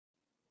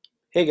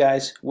Hey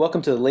guys,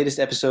 welcome to the latest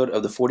episode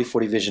of the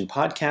 40/40 Vision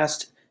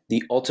podcast,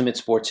 the ultimate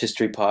sports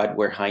history pod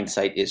where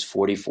hindsight is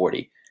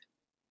 40/40.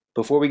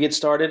 Before we get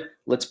started,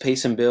 let's pay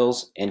some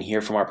bills and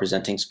hear from our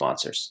presenting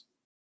sponsors.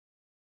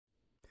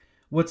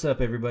 What's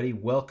up, everybody?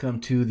 Welcome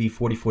to the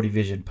 40/40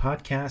 Vision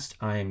podcast.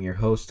 I am your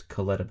host,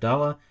 Khaled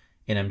Abdallah,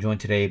 and I'm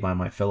joined today by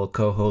my fellow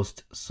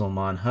co-host,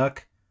 Salman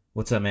Huck.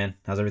 What's up, man?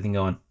 How's everything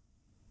going?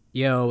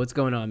 Yo, what's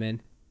going on,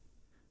 man?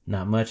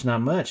 Not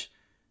much.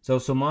 So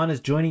Salman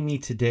is joining me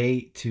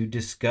today to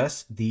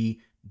discuss the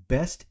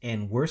best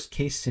and worst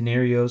case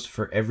scenarios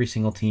for every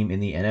single team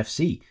in the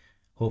NFC.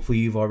 Hopefully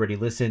you've already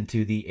listened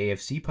to the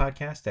AFC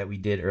podcast that we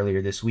did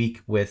earlier this week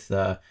with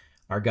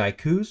our guy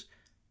Kuz,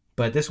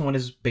 but this one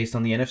is based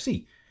on the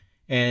NFC.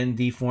 And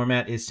the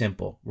format is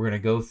simple. We're going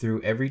to go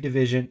through every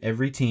division,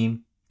 every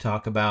team,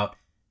 talk about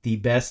the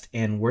best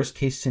and worst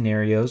case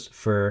scenarios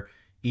for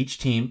each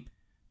team,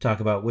 talk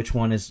about which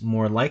one is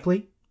more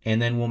likely, and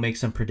then we'll make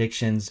some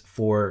predictions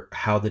for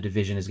how the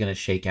division is going to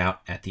shake out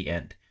at the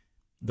end.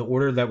 The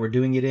order that we're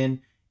doing it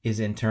in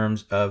is in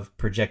terms of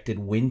projected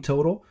win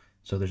total.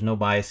 So there's no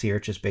bias here,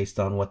 just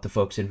based on what the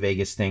folks in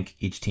Vegas think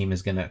each team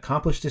is going to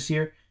accomplish this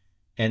year.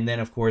 And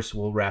then, of course,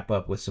 we'll wrap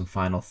up with some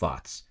final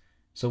thoughts.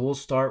 So we'll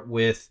start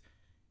with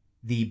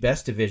the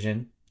best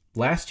division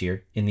last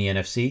year in the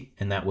NFC,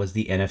 and that was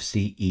the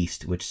NFC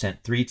East, which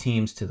sent 3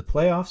 teams to the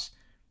playoffs.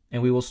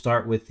 And we will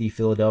start with the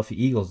Philadelphia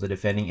Eagles, the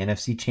defending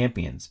NFC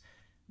champions.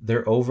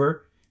 Their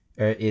over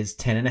is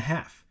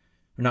 10.5.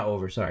 Or not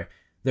over, sorry.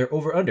 Their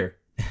over-under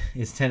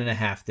is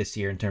 10.5 this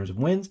year in terms of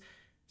wins.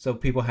 So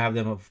people have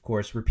them, of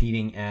course,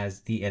 repeating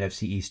as the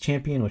NFC East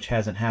champion, which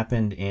hasn't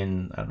happened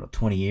in,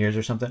 20 years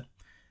or something.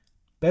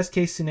 Best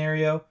case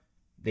scenario,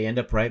 they end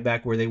up right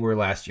back where they were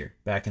last year,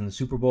 back in the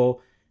Super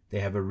Bowl. They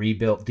have a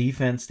rebuilt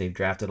defense. They've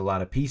drafted a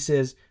lot of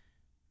pieces.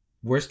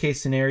 Worst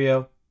case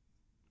scenario,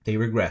 they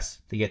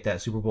regress. They get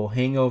that Super Bowl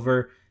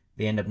hangover.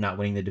 They end up not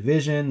winning the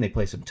division. They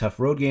play some tough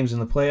road games in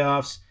the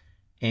playoffs,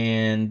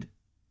 and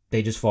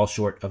they just fall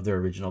short of their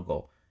original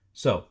goal.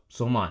 So,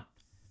 Salman,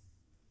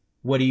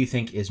 what do you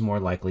think is more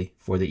likely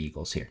for the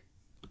Eagles here?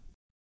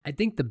 I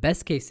think the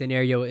best case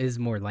scenario is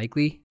more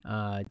likely,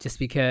 just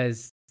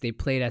because they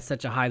played at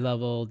such a high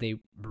level. They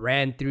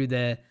ran through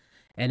the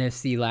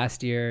NFC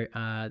last year.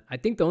 I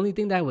think the only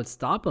thing that would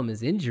stop them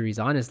is injuries,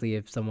 honestly,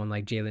 if someone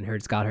like Jalen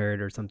Hurts got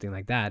hurt or something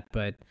like that.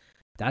 But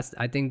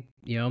I think,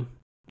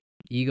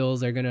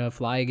 Eagles are going to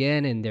fly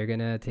again, and they're going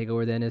to take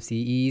over the NFC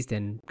East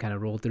and kind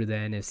of roll through the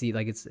NFC.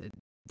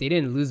 They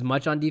didn't lose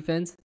much on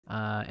defense,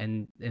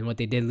 and what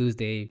they did lose,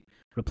 they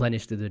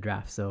replenished through the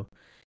draft. So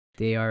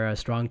they are a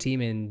strong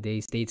team, and they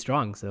stayed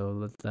strong.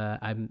 So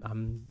I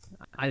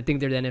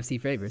think they're the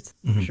NFC favorites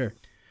for sure.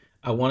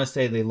 I want to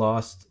say they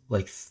lost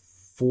like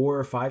 4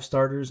 or 5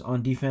 starters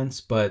on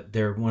defense, but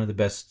they're one of the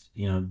best,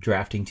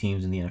 drafting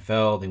teams in the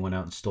NFL. They went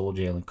out and stole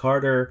Jalen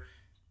Carter.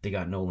 They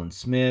got Nolan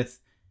Smith.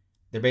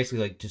 They're basically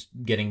like just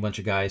getting a bunch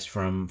of guys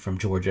from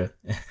Georgia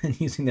and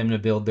using them to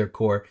build their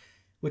core,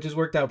 which has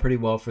worked out pretty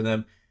well for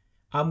them.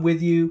 I'm with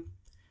you.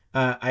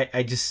 I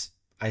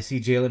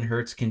see Jalen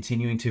Hurts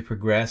continuing to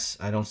progress.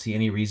 I don't see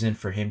any reason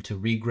for him to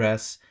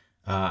regress.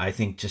 I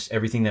think just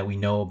everything that we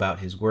know about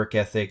his work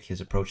ethic, his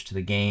approach to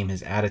the game,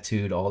 his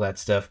attitude, all that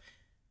stuff.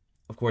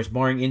 Of course,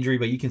 barring injury,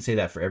 but you can say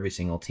that for every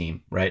single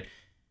team, right?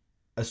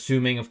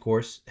 Assuming, of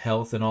course,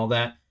 health and all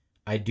that.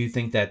 I do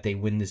think that they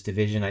win this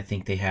division. I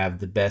think they have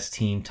the best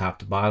team top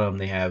to bottom.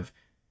 They have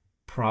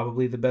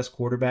probably the best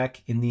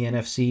quarterback in the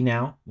NFC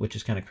now, which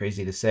is kind of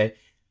crazy to say.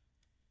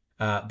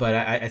 But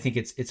I think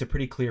it's a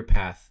pretty clear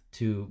path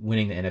to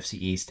winning the NFC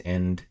East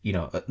and,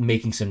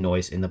 making some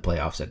noise in the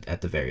playoffs at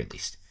the very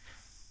least.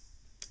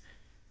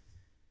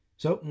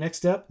 So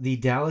next up, the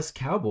Dallas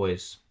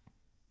Cowboys.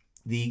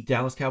 The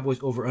Dallas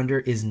Cowboys over-under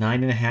is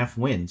 9.5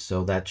 wins.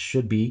 So that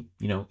should be,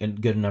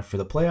 good enough for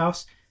the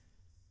playoffs.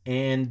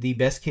 And the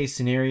best case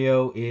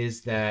scenario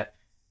is that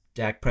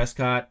Dak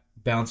Prescott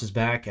bounces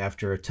back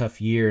after a tough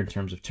year in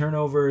terms of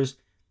turnovers.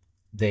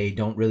 They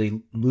don't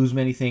really lose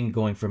anything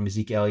going from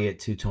Zeke Elliott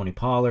to Tony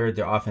Pollard.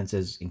 Their offense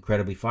is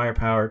incredibly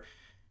firepower.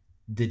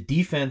 The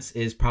defense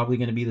is probably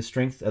going to be the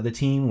strength of the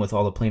team with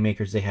all the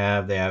playmakers they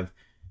have. They have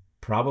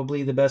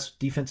probably the best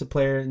defensive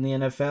player in the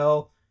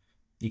NFL.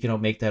 You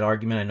can make that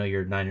argument. I know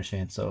you're a Niners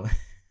fan, so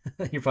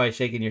you're probably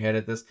shaking your head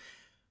at this.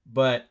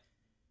 But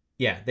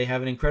yeah, they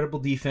have an incredible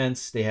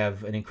defense. They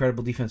have an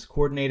incredible defensive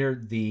coordinator.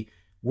 The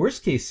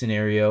worst case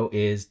scenario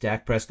is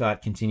Dak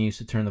Prescott continues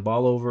to turn the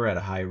ball over at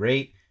a high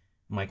rate.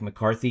 Mike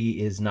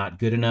McCarthy is not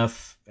good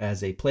enough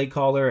as a play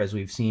caller, as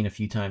we've seen a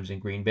few times in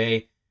Green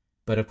Bay.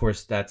 But of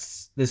course,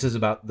 this is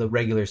about the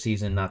regular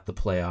season, not the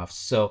playoffs.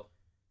 So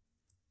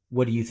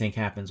what do you think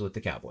happens with the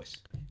Cowboys?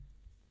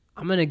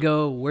 I'm going to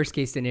go worst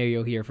case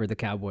scenario here for the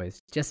Cowboys,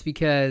 just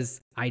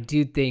because I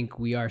do think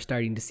we are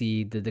starting to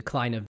see the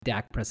decline of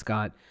Dak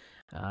Prescott.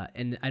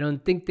 And I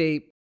don't think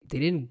they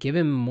didn't give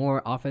him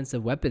more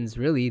offensive weapons,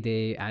 really.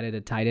 They added a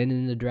tight end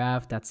in the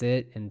draft. That's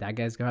it. And that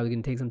guy's probably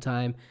going to take some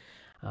time.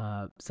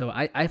 So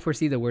I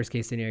foresee the worst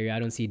case scenario. I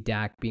don't see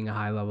Dak being a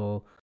high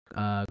level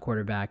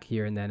quarterback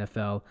here in the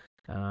NFL.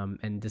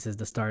 And this is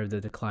the start of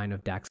the decline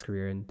of Dak's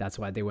career, and that's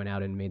why they went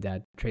out and made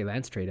that Trey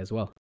Lance trade as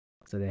well.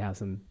 So they have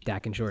some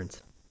Dak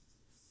insurance.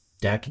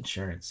 Dak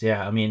insurance,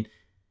 yeah. I mean,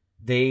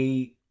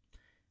 they're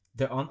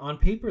on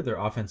paper their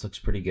offense looks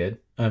pretty good.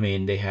 I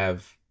mean, they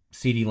have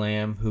CeeDee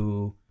Lamb,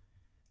 who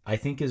I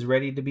think is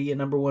ready to be a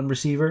number one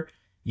receiver.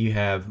 You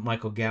have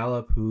Michael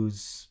Gallup,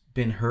 who's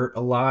been hurt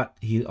a lot.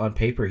 He on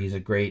paper he's a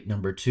great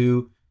number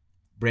two.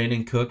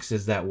 Brandon Cooks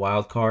is that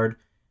wild card,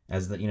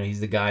 as the he's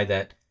the guy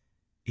that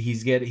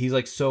he's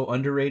like so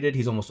underrated.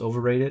 He's almost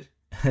overrated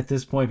at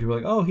this point. People are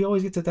like, oh, he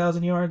always gets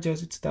 1,000 yards. He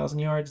always gets 1,000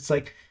 yards. It's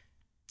like,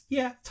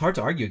 yeah, it's hard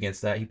to argue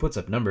against that. He puts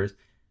up numbers,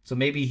 so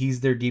maybe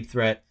he's their deep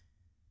threat.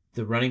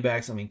 The running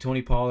backs, I mean,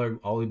 Tony Pollard,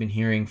 all we've been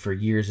hearing for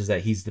years is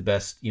that he's the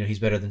best. He's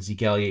better than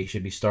Zeke Elliott. He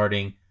should be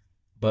starting.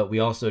 But we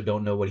also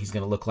don't know what he's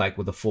going to look like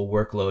with a full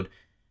workload.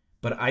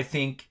 But I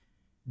think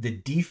the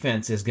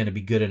defense is going to be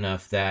good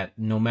enough that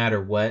no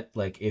matter what,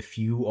 like if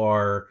you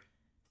are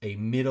a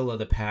middle of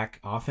the pack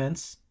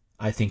offense,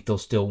 I think they'll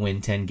still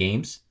win 10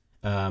 games.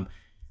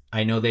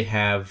 I know they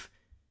have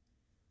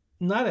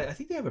I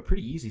think they have a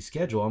pretty easy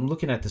schedule. I'm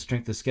looking at the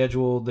strength of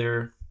schedule.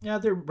 They're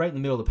right in the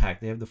middle of the pack.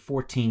 They have the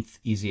 14th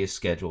easiest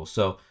schedule.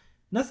 So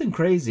nothing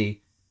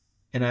crazy.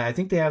 And I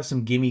think they have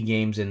some gimme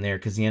games in there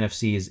because the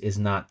NFC is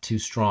not too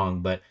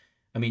strong. But,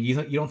 I mean, you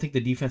don't think the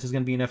defense is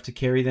going to be enough to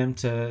carry them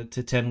to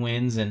 10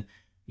 wins and,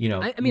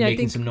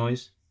 making some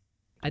noise?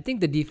 I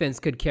think the defense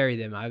could carry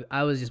them.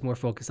 I was just more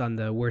focused on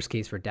the worst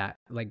case for Dak.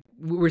 Like,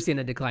 we're seeing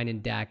a decline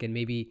in Dak, and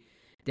maybe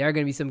there are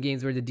going to be some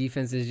games where the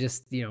defense is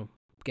just,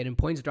 getting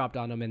points dropped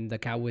on them and the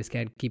Cowboys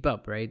can't keep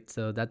up, right?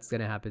 So that's going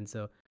to happen.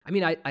 So, I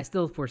mean, I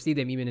still foresee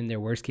them, even in their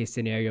worst case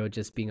scenario,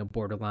 just being a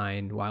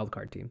borderline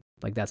wildcard team.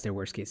 Like, that's their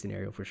worst case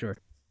scenario for sure.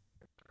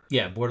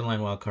 Yeah,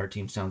 borderline wildcard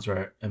team sounds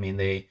right. I mean,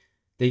 they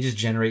just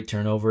generate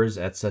turnovers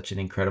at such an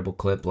incredible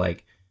clip.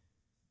 Like,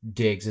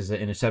 Diggs is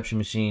an interception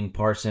machine.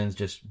 Parsons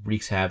just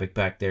wreaks havoc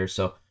back there.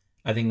 So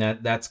I think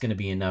that's going to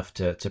be enough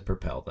to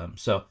propel them.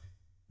 So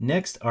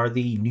next are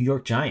the New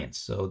York Giants.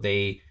 So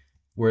they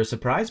were a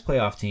surprise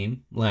playoff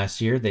team last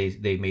year.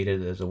 They made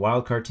it as a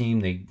wild card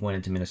team. They went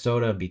into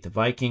Minnesota and beat the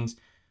Vikings.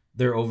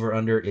 Their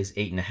over-under is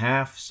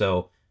 8.5.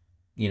 So,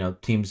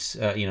 teams,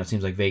 it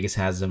seems like Vegas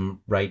has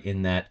them right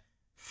in that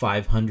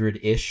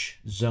 500-ish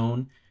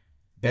zone.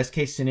 Best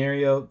case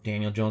scenario,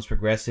 Daniel Jones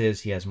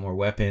progresses. He has more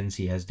weapons.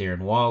 He has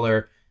Darren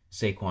Waller.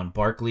 Saquon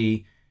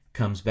Barkley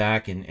comes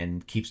back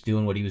and keeps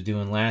doing what he was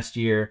doing last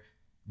year.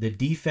 The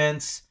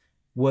defense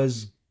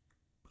was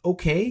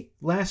okay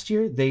last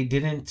year. They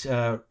didn't,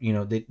 they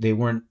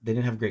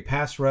didn't have a great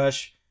pass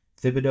rush.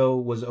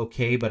 Thibodeau was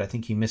okay, but I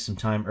think he missed some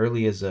time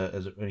early as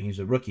he was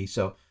a rookie.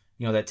 So,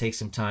 that takes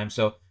some time.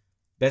 So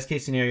best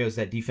case scenario is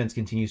that defense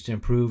continues to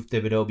improve.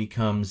 Thibodeau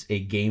becomes a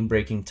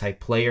game-breaking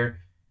type player,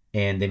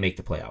 and they make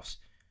the playoffs.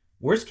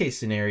 Worst case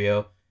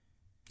scenario,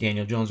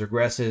 Daniel Jones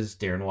regresses.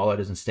 Darren Waller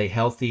doesn't stay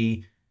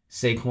healthy.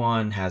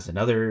 Saquon has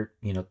another,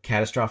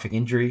 catastrophic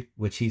injury,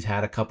 which he's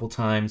had a couple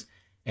times,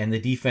 and the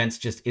defense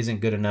just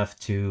isn't good enough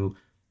to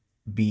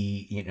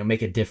be,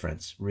 make a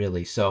difference,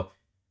 really. So,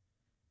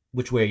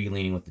 which way are you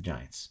leaning with the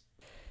Giants?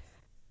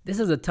 This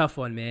is a tough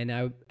one,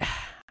 man.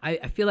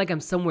 I feel like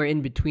I'm somewhere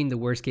in between the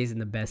worst case and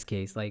the best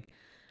case. Like,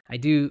 I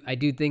do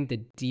think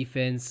the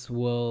defense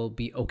will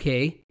be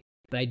okay,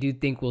 but I do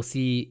think we'll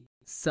see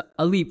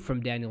a leap from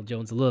Daniel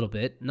Jones a little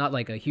bit. Not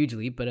like a huge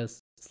leap, but a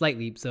slight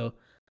leap. So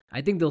I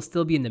think they'll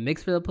still be in the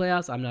mix for the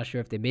playoffs. I'm not sure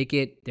if they make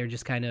it. They're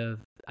just kind of,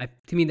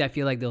 to me, I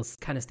feel like they'll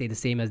kind of stay the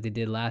same as they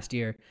did last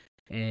year,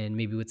 and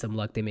maybe with some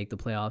luck they make the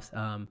playoffs.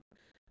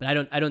 But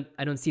I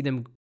don't see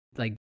them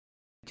like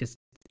just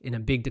in a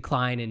big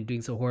decline and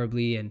doing so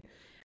horribly. And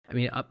I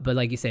mean, but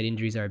like you said,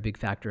 injuries are a big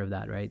factor of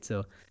that, right?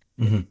 So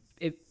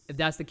if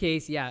that's the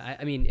case, yeah,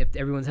 I mean, if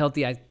everyone's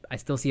healthy, I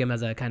still see them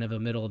as a kind of a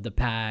middle of the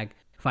pack,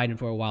 fighting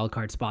for a wild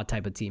card spot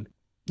type of team.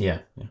 Yeah.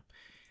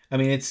 I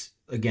mean, it's,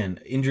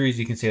 again, injuries,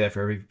 you can say that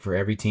for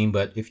every team,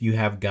 but if you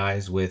have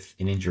guys with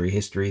an injury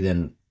history,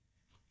 then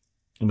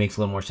it makes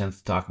a little more sense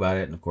to talk about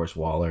it. And of course,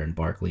 Waller and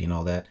Barkley and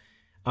all that.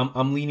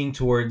 I'm leaning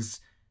towards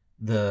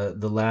the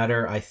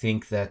latter. I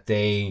think that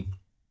they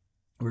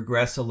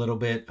regress a little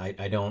bit. I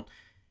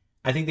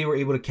think they were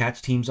able to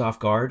catch teams off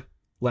guard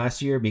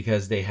last year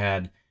because they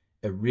had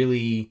a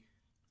really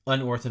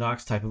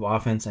unorthodox type of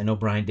offense. I know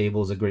Brian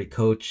Dable is a great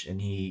coach,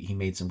 and he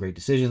made some great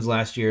decisions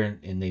last year,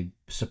 and they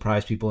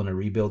surprised people in a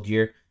rebuild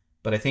year.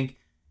 But I think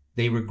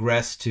they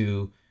regress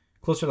to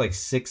closer to like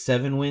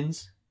 6-7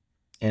 wins,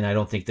 and I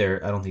don't think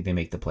they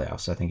make the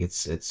playoffs. I think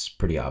it's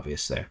pretty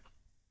obvious there.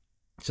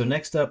 So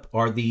next up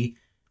are the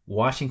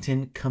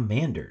Washington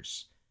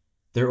Commanders.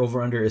 Their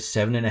over-under is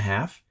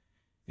 7.5.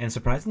 And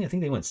surprisingly, I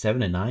think they went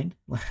 7-9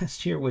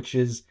 last year, which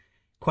is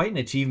quite an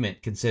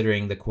achievement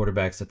considering the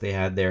quarterbacks that they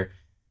had there.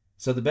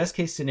 So the best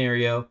case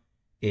scenario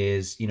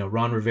is,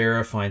 Ron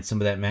Rivera finds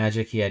some of that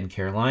magic he had in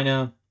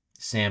Carolina.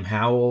 Sam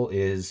Howell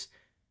is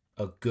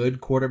a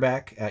good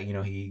quarterback.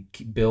 He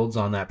builds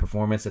on that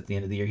performance at the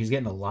end of the year. He's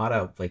getting a lot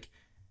of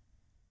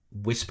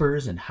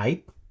whispers and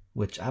hype,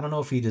 which I don't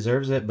know if he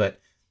deserves it, but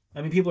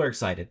I mean, people are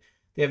excited.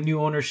 They have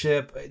new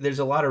ownership. There's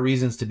a lot of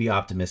reasons to be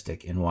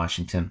optimistic in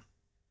Washington.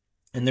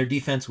 And their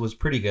defense was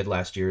pretty good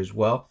last year as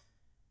well.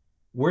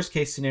 Worst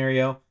case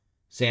scenario,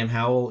 Sam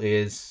Howell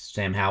is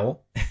Sam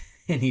Howell,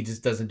 and he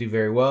just doesn't do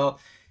very well.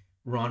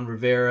 Ron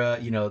Rivera,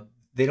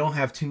 they don't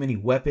have too many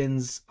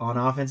weapons on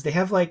offense. They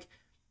have like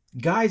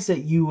guys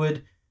that you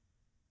would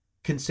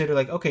consider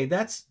like, okay,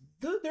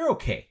 they're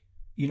okay.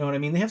 You know what I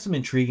mean? They have some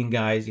intriguing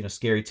guys,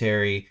 Scary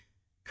Terry,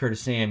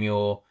 Curtis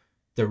Samuel,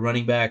 the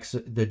running backs,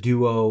 the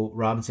duo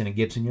Robinson and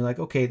Gibson. You're like,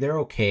 okay, they're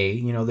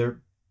okay.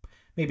 They're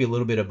maybe a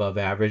little bit above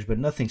average, but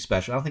nothing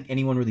special. I don't think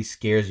anyone really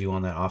scares you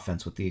on that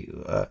offense with the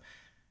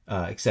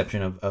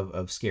exception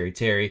of Scary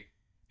Terry.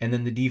 And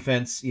then the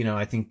defense,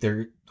 I think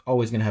they're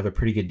always going to have a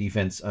pretty good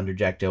defense under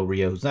Jack Del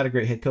Rio, who's not a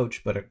great head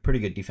coach, but a pretty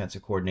good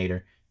defensive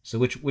coordinator. So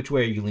which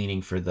way are you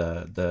leaning for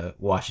the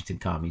Washington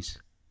Commies?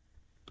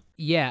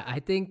 Yeah, I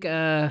think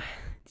did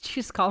you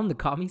just call them the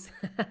Commies?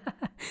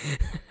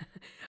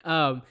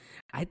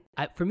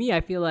 For me, I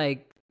feel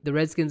like the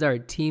Redskins are a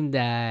team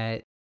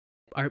that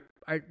are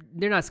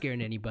they're not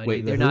scaring anybody.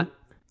 Wait, they're not.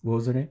 What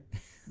was their name?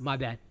 My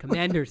bad.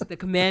 Commanders. The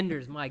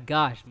Commanders. My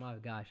gosh. All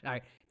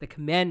right. The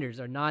Commanders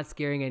are not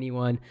scaring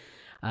anyone.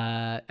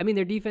 I mean,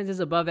 their defense is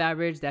above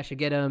average. That should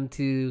get them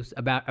to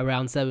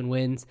around 7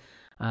 wins.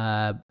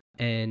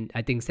 And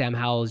I think Sam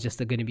Howell is just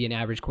going to be an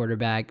average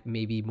quarterback,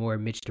 maybe more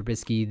Mitch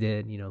Trubisky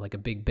than, like a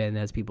Big Ben,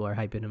 as people are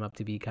hyping him up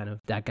to be kind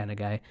of that kind of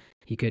guy.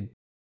 He could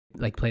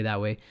play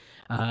that way.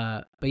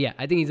 But yeah,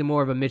 I think he's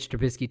more of a Mitch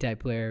Trubisky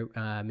type player,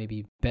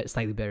 maybe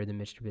slightly better than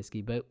Mitch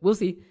Trubisky, but we'll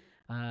see.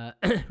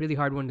 Really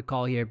hard one to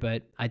call here,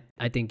 but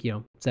I think,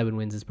 7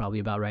 wins is probably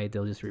about right.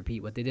 They'll just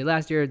repeat what they did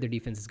last year. Their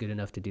defense is good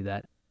enough to do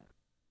that.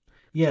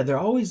 Yeah, they're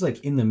always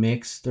like in the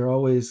mix. They're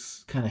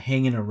always kind of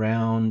hanging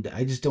around.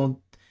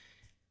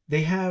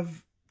 They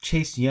have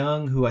Chase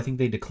Young, who I think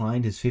they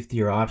declined his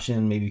 5th-year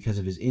option, maybe because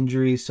of his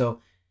injury.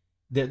 So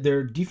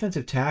their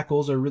defensive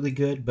tackles are really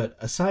good, but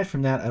aside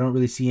from that, I don't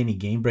really see any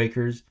game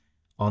breakers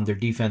on their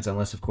defense,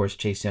 unless of course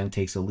Chase Young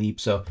takes a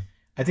leap. So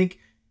I think,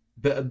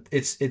 but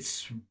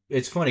it's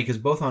funny because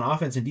both on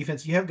offense and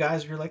defense, you have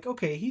guys who you're like,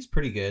 okay, he's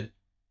pretty good.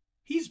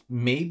 He's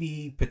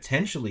maybe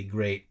potentially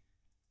great,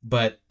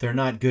 but they're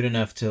not good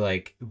enough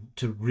to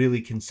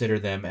really consider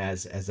them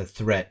as a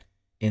threat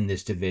in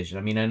this division.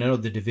 I mean, I know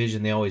the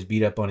division, they always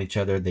beat up on each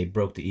other. They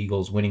broke the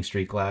Eagles' winning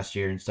streak last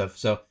year and stuff.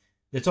 So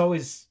there's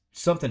always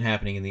something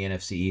happening in the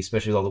NFC,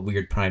 especially with all the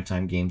weird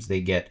primetime games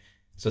they get.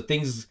 So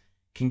things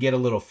can get a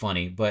little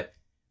funny, but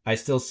I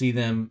still see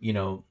them,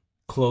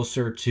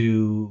 closer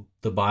to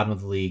the bottom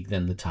of the league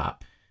than the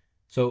top.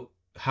 So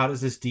how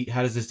does this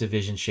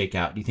division shake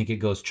out? Do you think it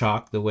goes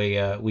chalk the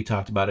way we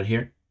talked about it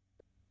here?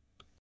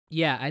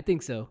 Yeah, I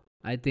think so.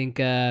 I think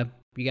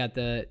we got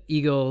the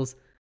Eagles,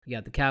 you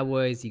got the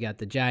Cowboys, you got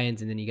the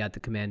Giants, and then you got the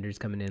Commanders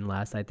coming in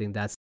last. I think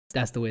that's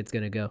the way it's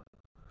gonna go,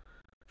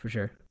 for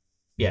sure.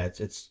 Yeah,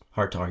 it's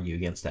hard to argue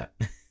against that.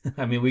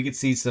 I mean, we could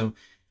see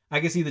I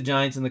could see the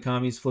Giants and the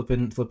Commies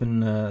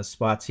flipping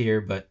spots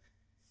here, but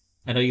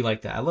I know you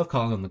like that. I love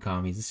calling them the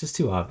Commies. It's just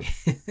too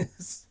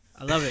obvious.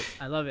 I love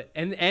it.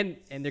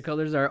 And their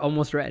colors are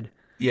almost red.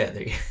 Yeah,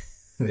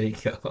 there you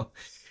go.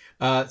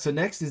 So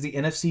next is the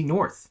NFC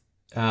North.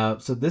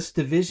 So this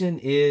division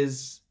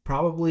is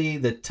probably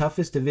the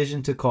toughest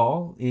division to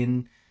call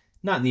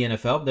not in the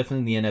NFL, but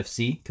definitely in the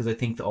NFC, because I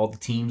think all the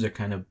teams are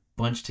kind of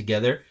bunched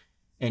together,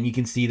 and you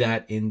can see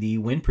that in the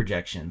win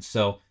projections.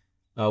 So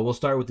we'll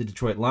start with the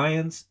Detroit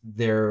Lions.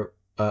 Their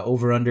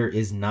over-under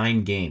is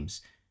 9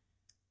 games.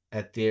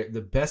 At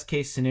the best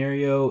case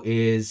scenario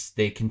is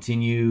they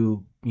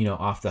continue,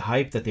 off the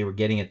hype that they were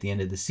getting at the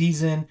end of the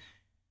season,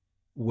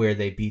 where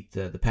they beat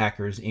the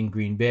Packers in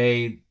Green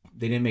Bay.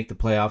 They didn't make the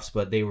playoffs,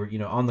 but they were,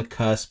 on the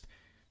cusp.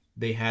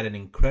 They had an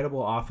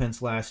incredible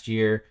offense last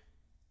year.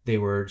 They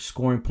were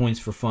scoring points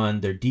for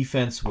fun. Their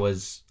defense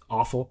was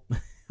awful.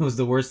 It was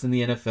the worst in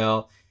the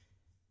NFL.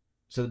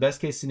 So the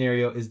best case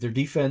scenario is their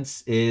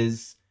defense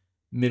is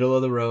middle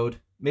of the road,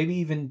 maybe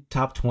even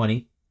top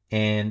 20,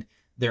 and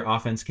their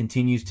offense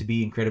continues to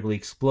be incredibly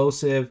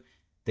explosive.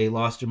 They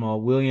lost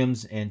Jamal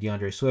Williams and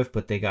DeAndre Swift,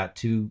 but they got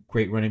 2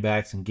 great running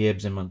backs in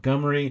Gibbs and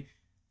Montgomery.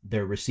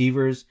 Their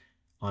receivers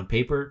on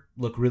paper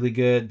look really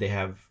good. They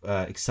have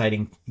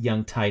exciting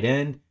young tight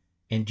end,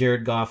 and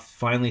Jared Goff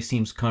finally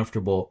seems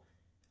comfortable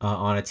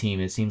on a team.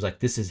 It seems like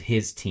this is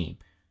his team.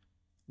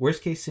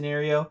 Worst case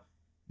scenario,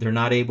 they're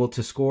not able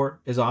to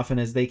score as often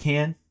as they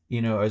can,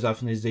 as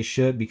often as they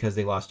should, because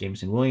they lost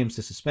Jameson Williams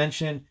to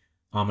suspension.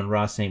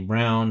 Amon-Ra St.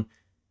 Brown,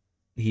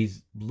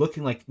 he's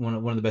looking like one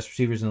of the best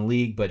receivers in the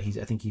league, but I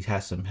think he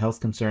has some health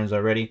concerns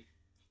already.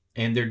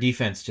 And their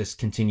defense just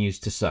continues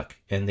to suck,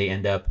 and they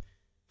end up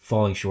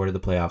falling short of the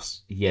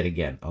playoffs yet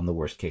again on the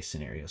worst case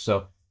scenario.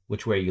 So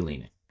which way are you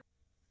leaning?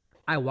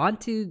 I want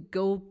to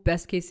go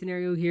best case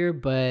scenario here,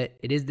 but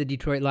it is the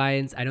Detroit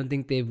Lions. I don't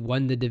think they've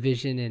won the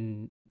division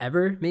in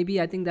ever. Maybe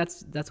I think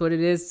that's what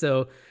it is.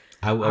 So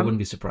I wouldn't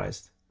be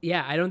surprised.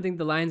 Yeah, I don't think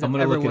the Lions. I'm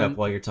going to look it up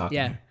while you're talking.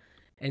 Yeah, here.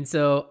 And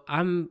so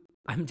I'm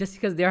I'm just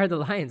because they are the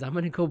Lions, I'm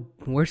gonna go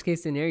worst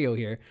case scenario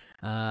here.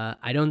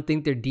 I don't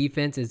think their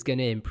defense is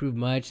gonna improve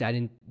much.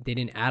 They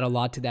didn't add a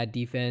lot to that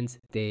defense.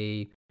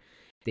 They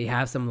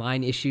have some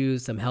line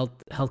issues, some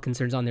health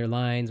concerns on their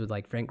lines with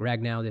like Frank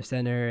Ragnow, their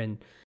center,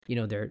 and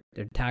their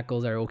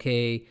tackles are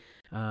okay.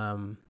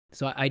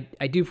 So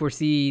I do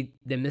foresee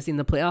them missing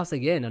the playoffs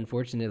again.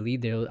 Unfortunately,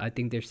 I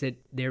think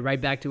they're right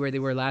back to where they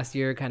were last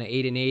year, kind of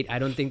 8-8. I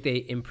don't think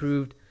they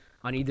improved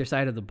on either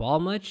side of the ball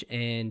much,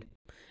 and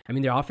I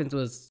mean their offense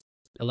was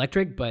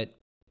electric, but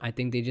I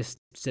think they just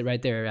sit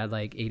right there at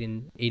like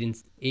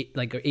 8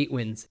 like 8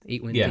 wins,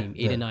 8-win team,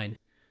 8-9.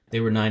 They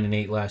were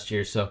 9-8 last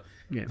year, so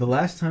yeah. The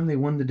last time they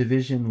won the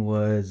division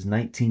was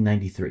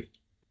 1993.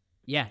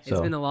 Yeah,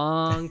 it's been a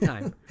long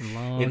time.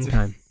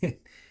 Time.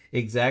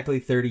 Exactly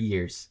 30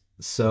 years.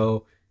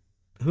 So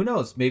who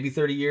knows? Maybe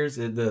 30 years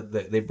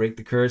they break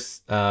the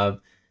curse.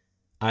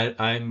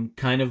 I'm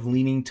kind of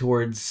leaning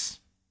towards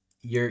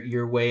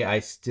your way. I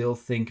still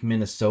think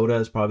Minnesota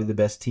is probably the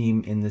best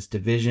team in this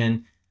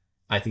division.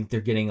 I think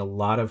they're getting a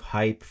lot of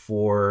hype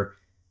for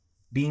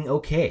being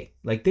okay.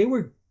 Like they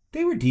were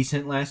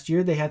decent last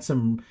year. They had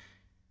some,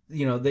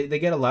 they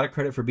get a lot of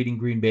credit for beating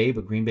Green Bay,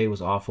 but Green Bay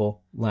was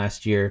awful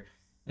last year.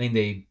 I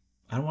think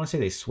I don't want to say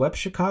they swept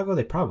Chicago.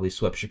 They probably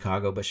swept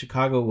Chicago, but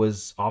Chicago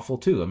was awful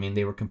too. I mean,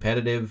 they were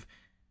competitive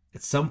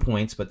at some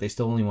points, but they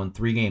still only won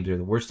 3 games. They're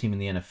the worst team in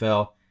the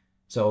NFL.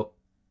 So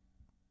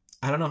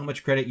I don't know how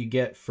much credit you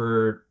get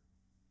for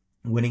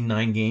winning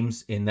 9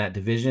 games in that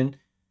division.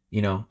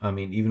 I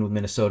mean, even with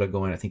Minnesota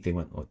going, I think they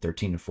went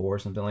 13-4 or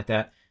something like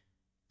that.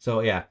 So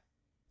yeah,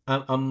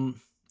 I'm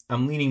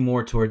leaning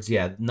more towards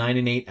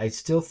 9-8. I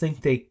still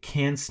think they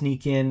can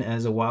sneak in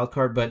as a wild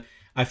card, but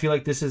I feel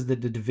like this is the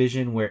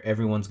division where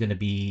everyone's going to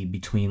be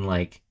between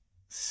like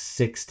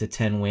 6 to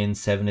 10 wins,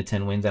 7 to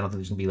 10 wins. I don't think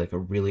there's going to be like a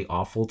really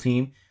awful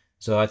team.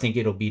 So I think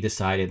it'll be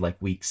decided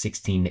like week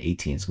 16 to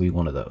 18. It's going to be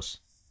one of those.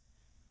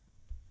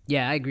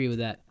 Yeah, I agree with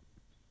that.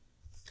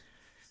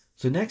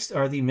 So next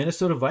are the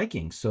Minnesota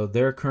Vikings. So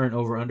their current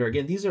over-under.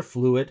 Again, these are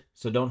fluid,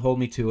 so don't hold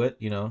me to it.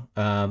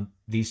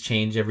 These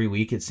change every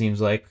week, it seems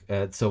like.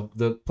 So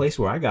the place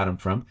where I got them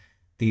from,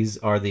 these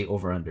are the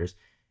over-unders.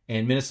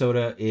 And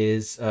Minnesota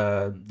is,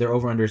 their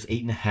over-under is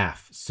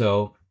 8.5.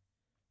 So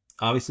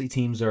obviously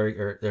teams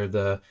are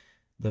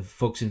the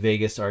folks in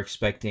Vegas are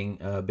expecting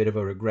a bit of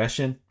a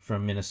regression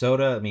from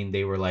Minnesota. I mean,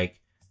 they were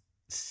like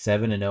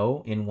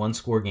 7-0 in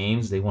one-score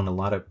games. They won a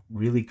lot of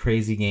really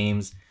crazy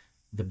games.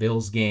 The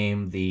Bills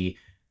game, the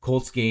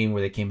Colts game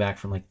where they came back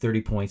from like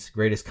 30 points,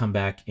 greatest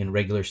comeback in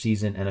regular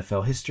season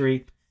NFL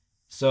history.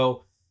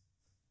 So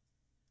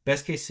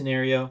best case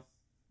scenario,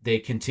 they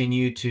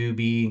continue to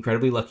be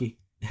incredibly lucky.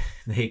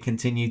 They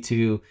continue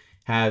to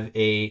have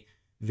a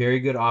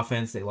very good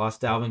offense. They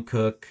lost Dalvin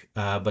Cook,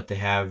 but they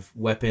have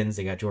weapons.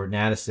 They got Jordan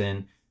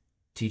Addison,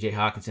 TJ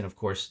Hawkinson, of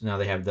course. Now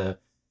they have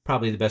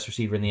probably the best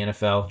receiver in the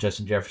NFL,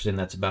 Justin Jefferson,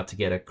 that's about to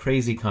get a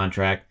crazy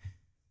contract.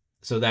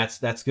 So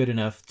that's good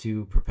enough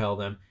to propel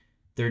them.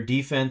 Their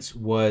defense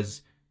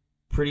was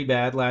pretty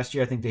bad last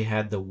year. I think they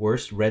had the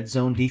worst red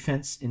zone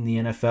defense in the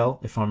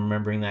NFL, if I'm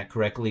remembering that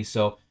correctly.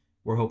 So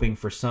we're hoping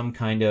for some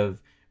kind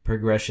of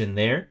progression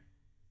there.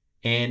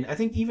 And I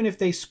think even if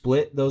they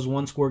split those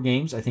one-score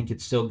games, I think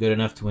it's still good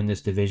enough to win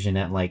this division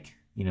at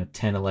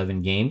 10,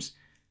 11 games.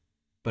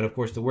 But of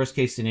course, the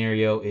worst-case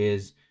scenario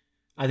is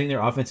I think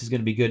their offense is going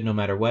to be good no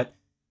matter what.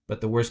 But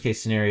the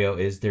worst-case scenario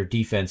is their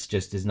defense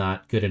just is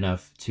not good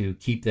enough to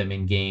keep them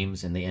in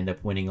games, and they end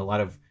up they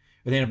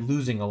end up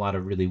losing a lot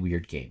of really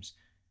weird games.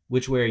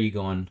 Which way are you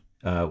going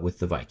with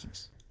the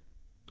Vikings?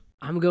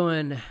 I'm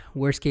going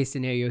worst-case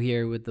scenario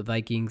here with the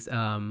Vikings.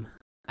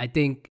 I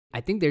think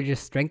their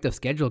just strength of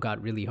schedule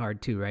got really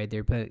hard too, right?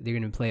 They're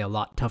going to play a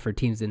lot tougher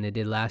teams than they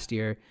did last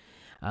year.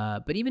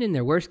 But even in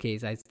their worst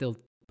case, I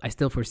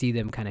still foresee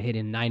them kind of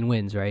hitting 9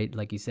 wins, right?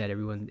 Like you said,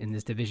 everyone in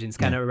this division is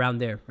kind of around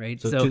there, right?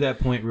 So to that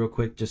point, real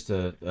quick,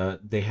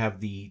 they have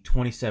the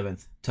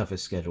 27th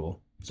toughest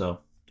schedule. So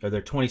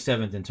they're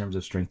 27th in terms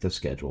of strength of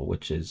schedule,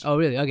 which is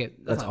really okay.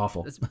 That's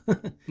awful.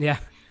 Yeah.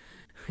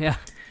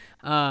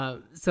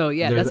 So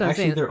yeah, that's what I'm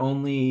saying. They're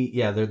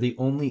the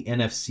only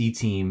NFC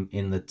team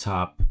in the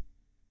top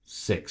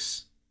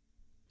 6.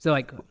 So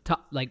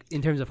like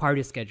in terms of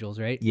hardest schedules,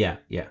 right? Yeah.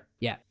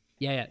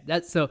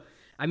 That's so.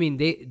 I mean,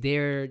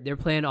 they're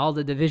playing all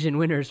the division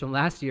winners from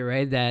last year,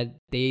 right? That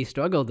they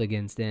struggled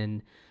against,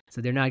 and so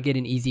they're not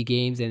getting easy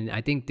games. And I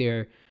think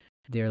they're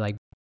like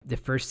the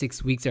first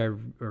 6 weeks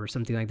or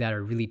something like that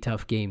are really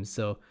tough games.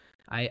 So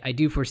I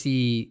do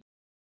foresee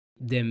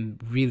them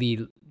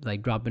really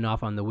like dropping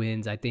off on the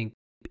wins. I think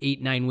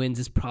 8-9 wins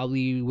is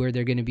probably where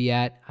they're going to be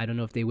at. I don't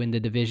know if they win the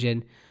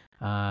division,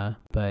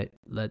 but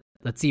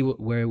let's see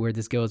where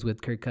this goes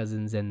with Kirk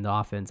Cousins and the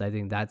offense. I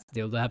think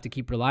they'll have to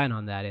keep relying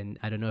on that, and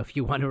I don't know if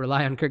you want to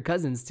rely on Kirk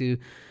Cousins to,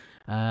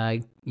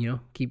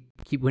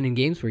 keep winning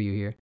games for you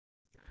here.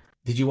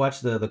 Did you watch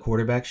the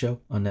quarterback show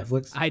on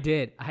Netflix? I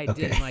did.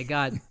 My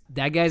God,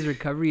 that guy's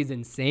recovery is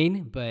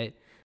insane, but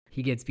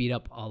he gets beat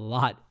up a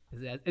lot.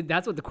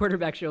 That's what the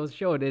quarterback show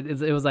showed.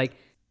 It was like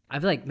I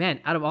feel like, man,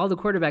 out of all the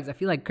quarterbacks, I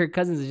feel like Kirk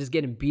Cousins is just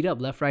getting beat up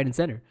left, right, and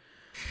center.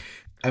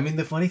 I mean,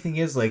 the funny thing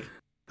is, like,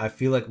 I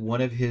feel like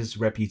one of his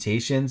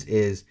reputations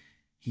is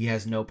he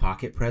has no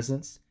pocket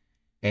presence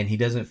and he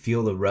doesn't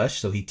feel the rush,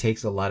 so he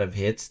takes a lot of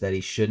hits that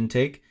he shouldn't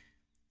take.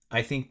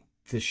 I think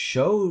the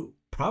show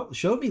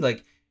showed me,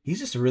 like, he's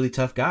just a really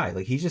tough guy.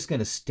 Like, he's just going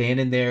to stand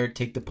in there,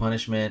 take the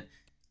punishment,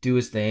 do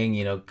his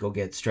thing, go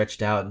get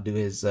stretched out and do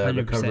his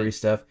recovery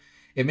stuff.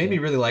 It made me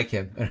really like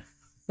him.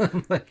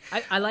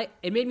 I like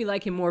it. Made me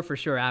like him more for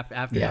sure. After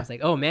that, I was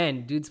like, oh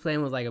man, dude's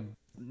playing with like a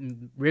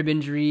rib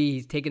injury.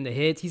 He's taking the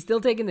hits. He's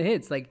still taking the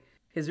hits. Like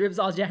his ribs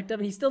all jacked up,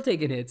 and he's still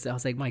taking hits. I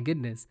was like, my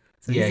goodness.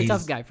 So he's a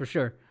tough guy for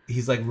sure.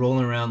 He's like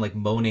rolling around, like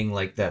moaning,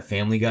 like that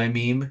Family Guy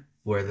meme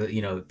where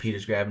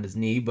Peter's grabbing his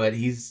knee, but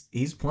he's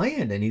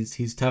playing and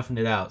he's toughing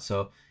it out.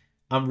 So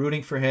I'm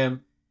rooting for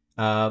him.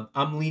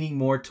 I'm leaning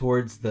more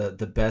towards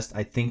the best.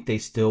 I think they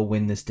still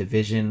win this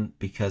division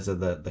because of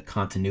the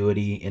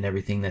continuity and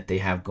everything that they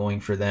have going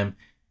for them.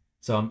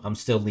 So I'm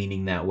still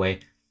leaning that way.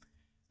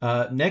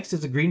 Next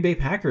is the Green Bay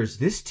Packers.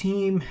 This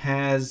team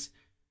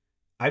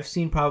I've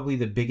seen probably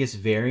the biggest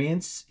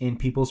variance in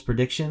people's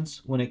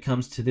predictions when it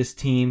comes to this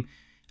team.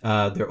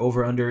 Their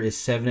over-under is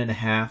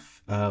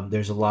 7.5.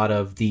 There's a lot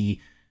of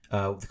the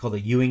what's called the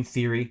Ewing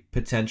theory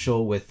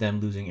potential with them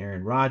losing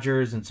Aaron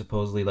Rodgers, and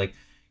supposedly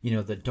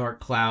the dark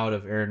cloud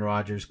of Aaron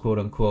Rodgers, quote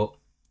unquote,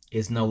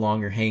 is no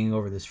longer hanging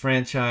over this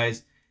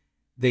franchise.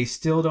 They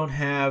still don't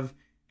have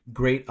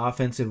great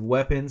offensive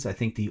weapons. I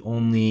think the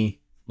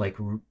only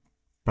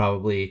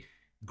probably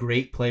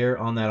great player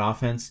on that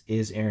offense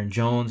is Aaron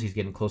Jones. He's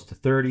getting close to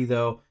 30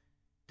 though.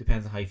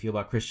 Depends on how you feel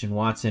about Christian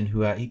Watson,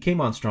 who he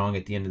came on strong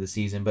at the end of the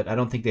season, but I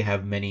don't think they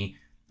have many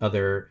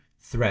other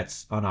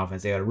threats on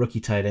offense. They got a rookie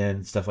tight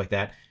end, stuff like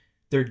that.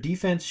 Their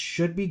defense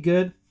should be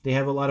good. They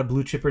have a lot of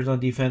blue chippers on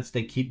defense.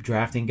 They keep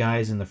drafting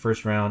guys in the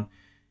first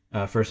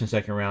and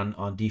second round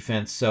on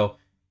defense. So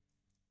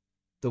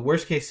the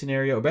worst case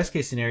scenario, or best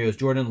case scenario, is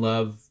Jordan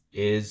Love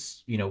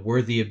is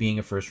worthy of being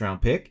a first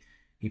round pick.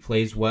 He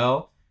plays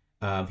well.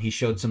 He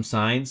showed some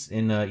signs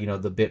in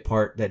the bit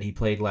part that he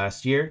played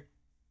last year,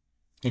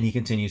 and he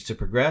continues to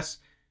progress.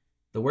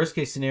 The worst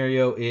case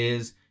scenario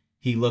is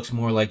he looks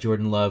more like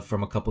Jordan Love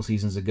from a couple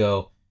seasons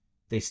ago.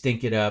 They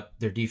stink it up.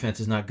 Their defense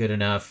is not good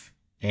enough,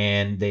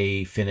 and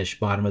they finish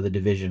bottom of the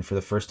division for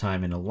the first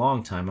time in a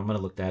long time. I'm going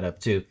to look that up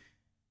too.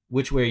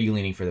 Which way are you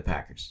leaning for the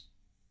Packers?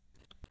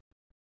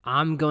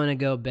 I'm going to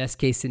go best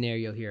case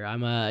scenario here.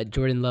 I'm a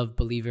Jordan Love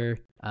believer.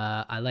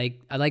 I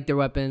like their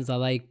weapons. I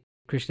like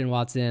Christian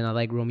Watson. I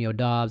like Romeo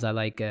Doubs. I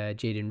like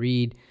Jaden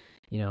Reed.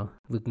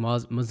 Luke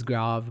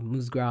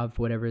Musgrave,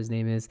 whatever his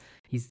name is.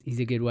 He's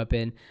a good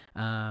weapon.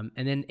 And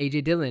then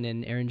A.J. Dillon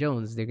and Aaron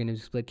Jones, they're going to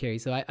split carry.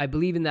 So I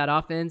believe in that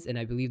offense, and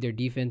I believe their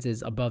defense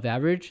is above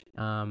average.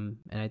 And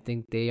I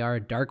think they are a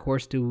dark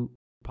horse to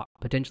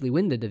potentially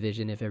win the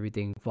division if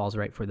everything falls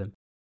right for them.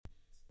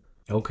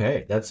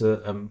 Okay, that's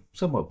a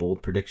somewhat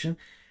bold prediction.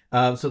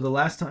 So the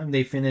last time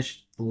they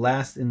finished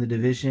last in the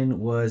division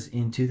was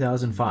in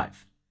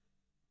 2005.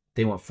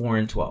 They went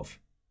 4-12.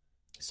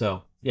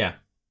 So yeah,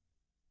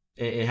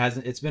 it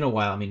hasn't. It's been a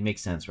while. I mean, it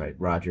makes sense, right?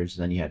 Rodgers.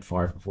 Then you had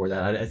Favre before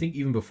that. I think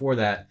even before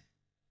that.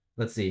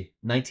 Let's see,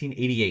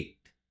 1988.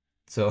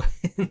 So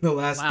in the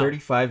last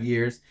 35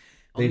 years,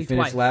 they Only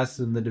finished twice. last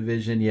in the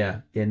division.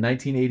 Yeah, in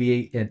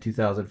 1988 and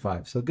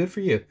 2005. So good for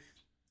you.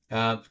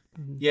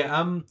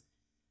 Yeah,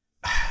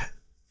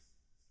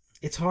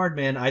 it's hard,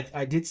 man.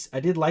 I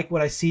did like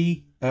what I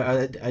see.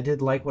 I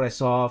did like what I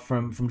saw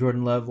from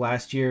Jordan Love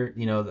last year.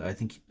 I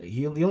think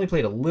he only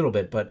played a little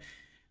bit, but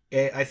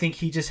I think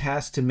he just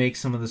has to make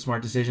some of the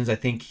smart decisions. I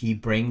think he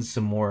brings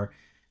some more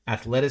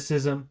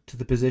athleticism to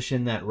the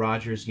position that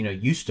Rodgers,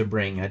 used to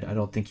bring. I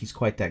don't think he's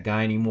quite that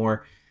guy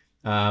anymore.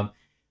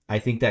 I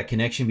think that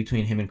connection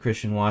between him and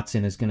Christian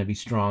Watson is going to be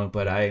strong,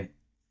 but I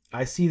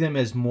see them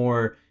as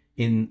more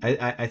in.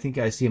 I think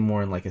I see him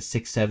more in like a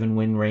 6-7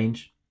 win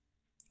range,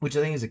 which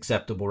I think is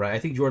acceptable, right? I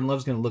think Jordan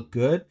Love's going to look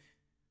good,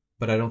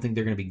 but I don't think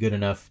they're going to be good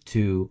enough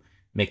to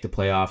make the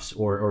playoffs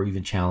or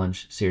even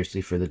challenge seriously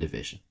for the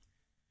division.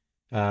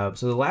 So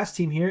the last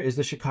team here is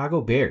the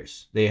Chicago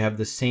Bears. They have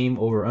the same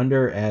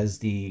over-under as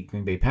the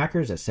Green Bay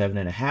Packers at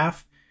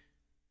 7.5.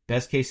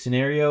 Best case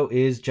scenario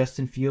is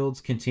Justin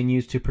Fields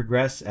continues to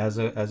progress as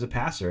a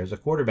passer, as a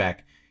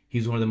quarterback.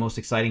 He's one of the most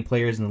exciting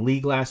players in the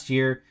league last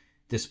year,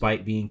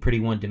 despite being pretty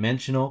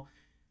one-dimensional.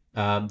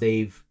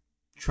 They've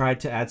tried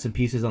to add some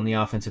pieces on the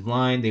offensive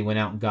line. They went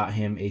out and got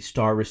him a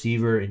star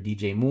receiver in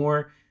DJ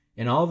Moore.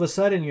 And all of a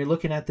sudden, you're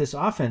looking at this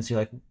offense, you're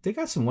like, they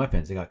got some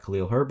weapons. They got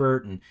Khalil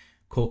Herbert and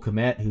Cole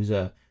Kmet, who's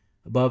a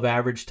above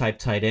average type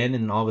tight end.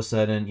 And all of a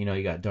sudden,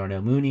 you got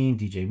Darnell Mooney,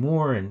 DJ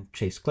Moore, and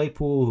Chase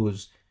Claypool,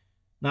 who's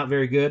not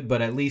very good,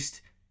 but at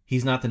least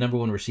he's not the number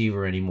one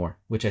receiver anymore,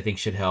 which I think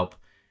should help.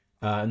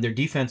 And their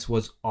defense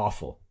was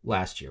awful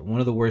last year. One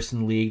of the worst in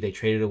the league. They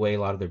traded away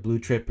a lot of their blue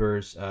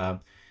trippers.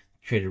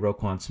 Traded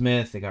Roquan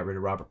Smith. They got rid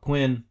of Robert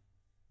Quinn.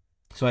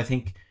 So I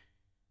think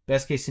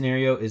best case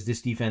scenario is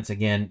this defense,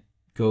 again,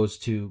 goes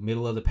to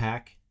middle of the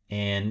pack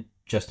and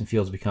Justin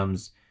Fields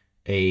becomes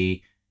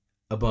a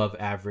above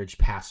average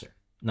passer,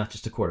 not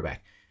just a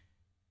quarterback.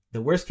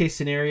 The worst case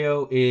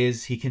scenario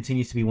is he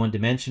continues to be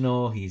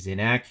one-dimensional. He's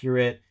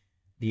inaccurate.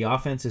 The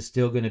offense is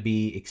still going to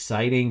be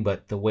exciting,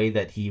 but the way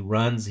that he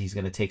runs, he's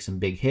going to take some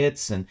big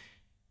hits, and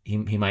he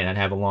might not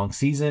have a long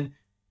season,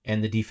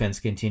 and the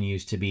defense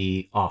continues to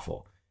be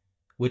awful.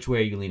 Which way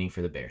are you leaning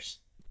for the Bears?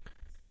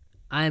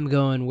 I'm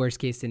going worst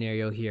case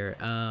scenario here.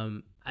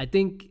 I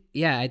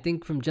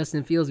think from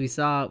Justin Fields we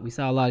saw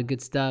a lot of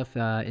good stuff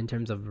in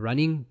terms of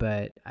running,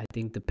 but I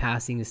think the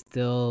passing is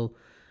still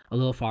a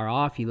little far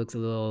off. He looks a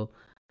little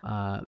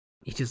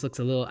just looks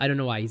a little, I don't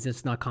know why, he's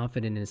just not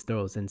confident in his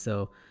throws, and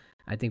so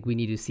I think we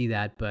need to see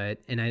that. But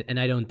I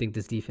don't think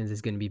this defense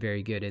is going to be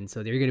very good, and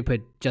so they're going to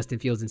put Justin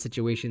Fields in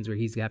situations where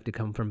he's going to have to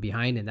come from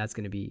behind, and that's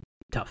going to be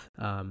tough.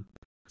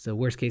 So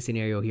worst case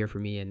scenario here for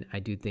me, and I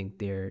do think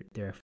they're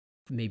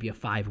maybe a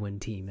 5-win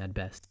team at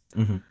best.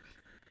 Mm-hmm.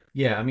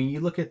 Yeah, I mean, you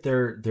look at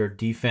their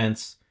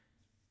defense,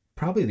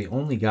 probably the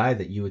only guy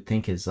that you would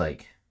think is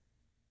like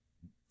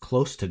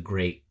close to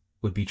great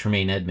would be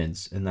Tremaine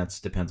Edmonds, and that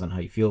depends on how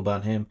you feel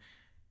about him.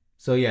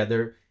 So yeah,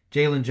 they're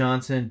Jalen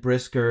Johnson,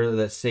 Brisker,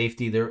 that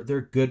safety,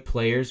 they're good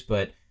players,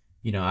 but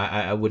you know,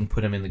 I wouldn't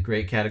put them in the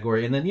great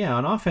category. And then yeah,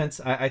 on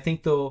offense, I think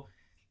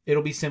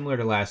it'll be similar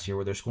to last year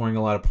where they're scoring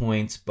a lot of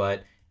points,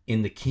 but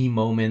in the key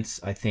moments,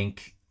 I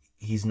think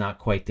he's not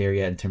quite there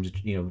yet in terms of,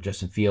 you know,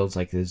 Justin Fields,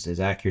 like his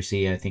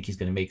accuracy. I think he's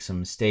going to make some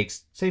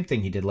mistakes. Same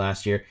thing he did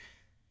last year.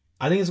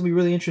 I think it's going to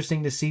be really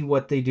interesting to see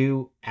what they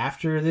do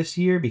after this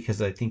year,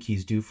 because I think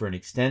he's due for an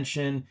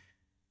extension.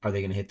 Are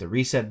they going to hit the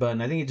reset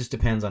button? I think it just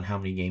depends on how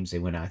many games they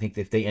win. I think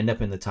if they end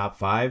up in the top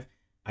 5,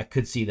 I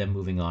could see them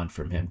moving on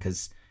from him,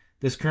 because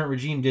this current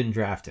regime didn't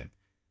draft him.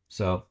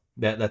 So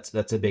that's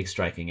a big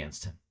strike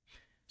against him.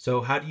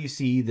 So how do you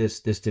see this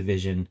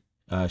division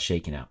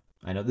shaking out?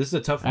 I know this is a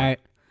tough one. All right.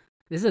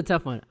 This is a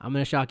tough one. I'm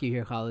going to shock you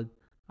here, Khalid.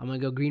 I'm going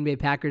to go Green Bay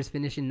Packers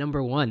finishing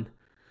number 1.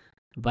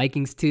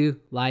 Vikings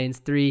 2, Lions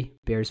 3,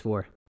 Bears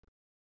 4.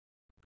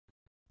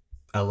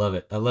 I love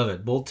it.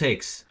 Bold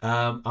takes.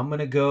 I'm going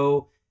to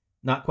go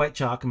not quite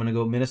chalk. I'm going to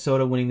go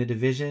Minnesota winning the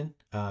division,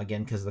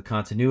 again, because of the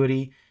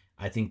continuity.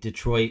 I think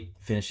Detroit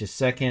finishes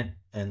second,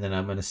 and then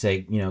I'm going to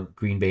say, you know,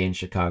 Green Bay and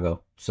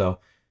Chicago. So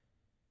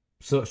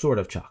sort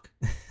of chalk.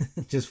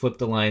 Just flip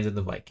the Lions and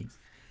the Vikings.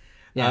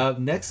 Yeah.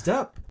 Next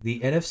up,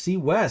 the NFC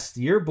West,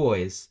 your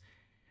boys.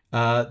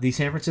 The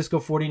San Francisco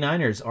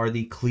 49ers are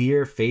the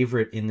clear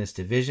favorite in this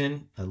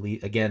division.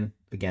 Again,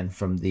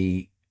 from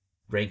the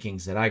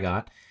rankings that I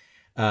got.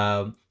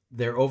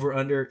 Their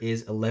over-under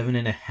is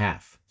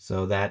 11.5.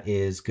 So that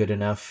is good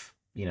enough,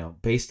 you know,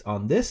 based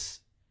on this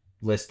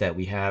list that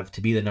we have,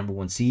 to be the number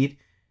 1 seed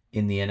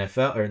in the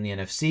NFL or in the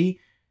NFC.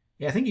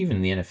 Yeah, I think even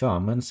in the NFL,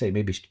 I'm going to say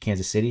maybe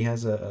Kansas City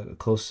has a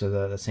close to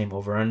the same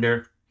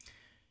over-under.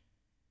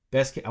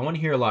 I want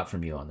to hear a lot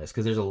from you on this,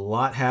 because there's a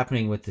lot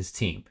happening with this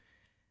team.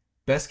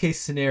 Best case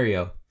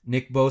scenario,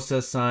 Nick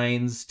Bosa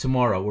signs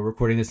tomorrow. We're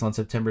recording this on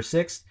September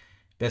 6th.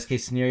 Best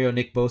case scenario,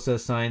 Nick Bosa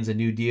signs a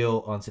new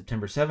deal on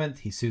September 7th.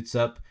 He suits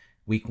up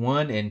week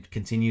 1 and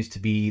continues to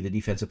be the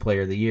defensive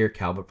player of the year,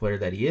 caliber player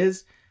that he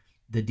is.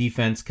 The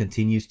defense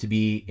continues to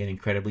be an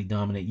incredibly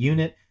dominant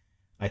unit.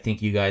 I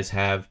think you guys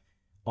have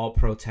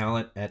all-pro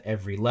talent at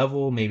every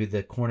level. Maybe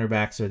the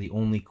cornerbacks are the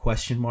only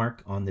question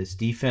mark on this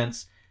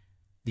defense.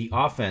 The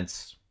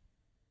offense,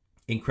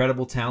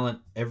 incredible talent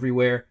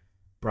everywhere.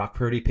 Brock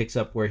Purdy picks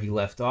up where he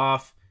left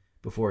off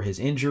before his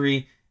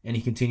injury, and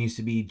he continues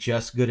to be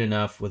just good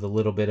enough with a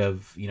little bit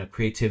of, you know,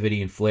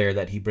 creativity and flair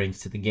that he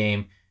brings to the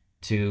game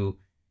to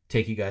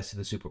take you guys to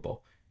the Super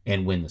Bowl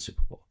and win the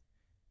Super Bowl.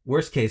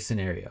 Worst case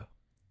scenario,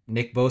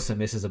 Nick Bosa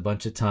misses a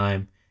bunch of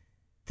time.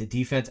 The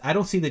defense, I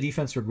don't see the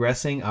defense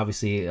regressing.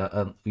 Obviously,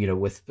 you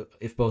know,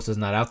 if Bosa's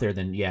not out there,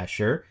 then yeah,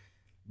 sure.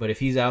 But if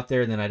he's out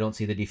there, then I don't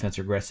see the defense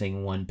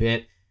regressing one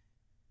bit.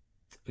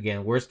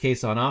 Again, worst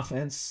case on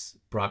offense,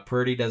 Brock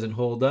Purdy doesn't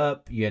hold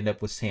up. You end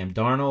up with Sam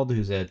Darnold,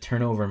 who's a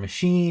turnover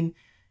machine,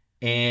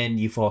 and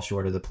you fall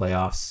short of the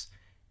playoffs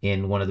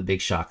in one of the big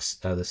shocks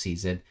of the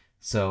season.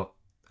 So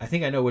I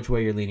think I know which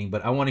way you're leaning,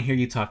 but I want to hear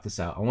you talk this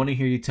out. I want to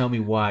hear you tell me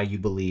why you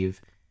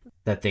believe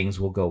that things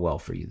will go well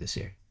for you this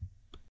year.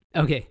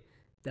 Okay.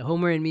 The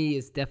homer in me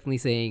is definitely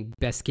saying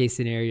best case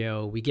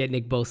scenario, we get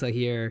Nick Bosa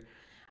here.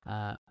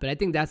 But I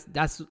think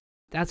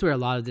that's where a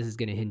lot of this is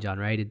going to hinge on,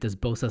 right? Does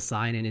Bosa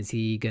sign, and is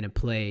he going to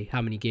play?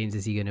 How many games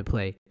is he going to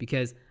play?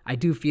 Because I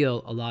do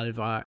feel a lot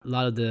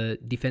of the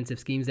defensive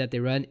schemes that they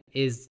run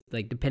is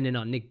like dependent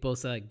on Nick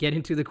Bosa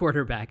getting to the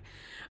quarterback.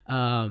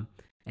 And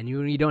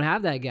when you don't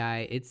have that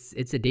guy, it's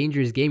a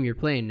dangerous game you're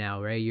playing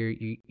now, right?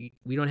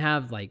 We don't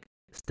have like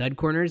stud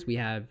corners. We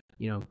have,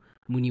 you know,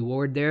 Mooney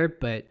Ward there,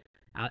 but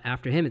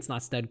after him, it's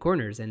not stud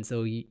corners, and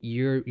so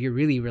you're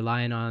really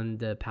relying on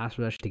the pass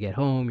rush to get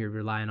home. You're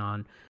relying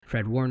on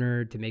Fred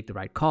Warner to make the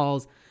right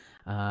calls,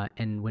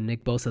 and when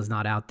Nick Bosa's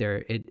not out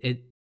there, it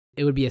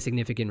would be a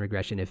significant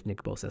regression if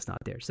Nick Bosa's not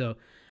there. So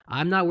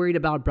I'm not worried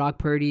about Brock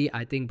Purdy.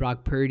 I think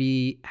Brock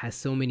Purdy has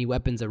so many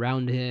weapons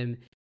around him.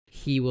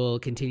 He will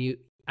continue.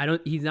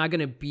 He's not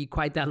going to be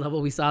quite that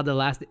level we saw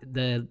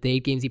the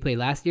 8 games he played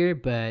last year,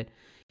 but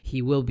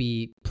he will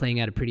be playing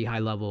at a pretty high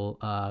level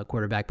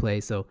quarterback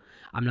play. So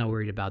I'm not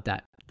worried about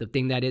that. The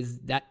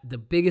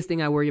biggest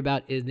thing I worry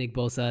about is Nick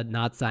Bosa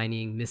not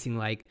signing, missing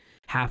like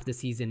half the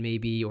season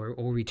maybe, or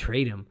we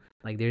trade him.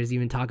 Like there's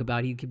even talk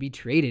about he could be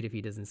traded if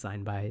he doesn't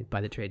sign by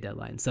the trade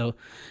deadline. So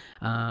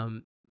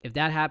if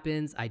that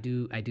happens, I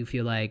do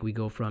feel like we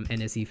go from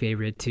NFC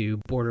favorite to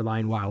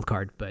borderline wild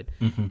card. But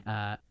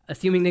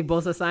assuming Nick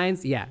Bosa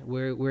signs, yeah,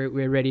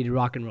 we're ready to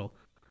rock and roll.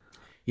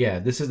 Yeah,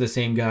 this is the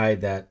same guy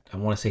that I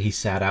want to say he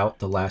sat out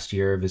the last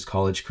year of his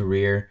college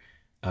career.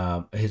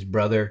 His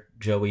brother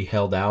Joey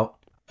held out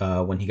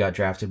when he got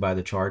drafted by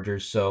the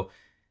Chargers. So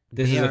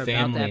this is a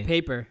family. About that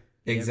paper.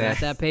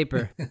 Exactly. About that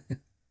paper.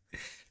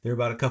 They're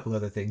about a couple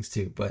other things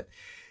too, but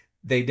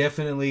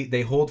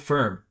they hold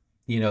firm.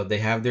 You know, they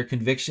have their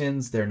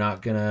convictions. They're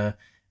not gonna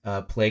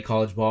play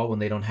college ball when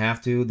they don't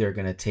have to.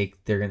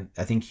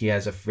 I think he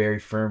has a very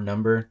firm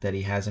number that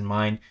he has in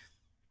mind.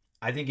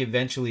 I think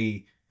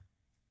eventually,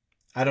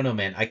 I don't know,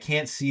 man. I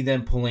can't see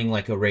them pulling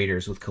like a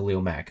Raiders with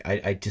Khalil Mack.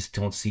 I just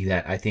don't see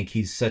that. I think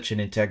he's such an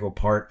integral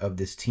part of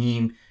this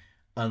team,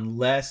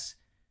 unless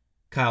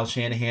Kyle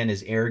Shanahan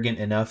is arrogant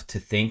enough to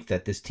think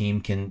that this team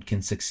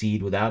can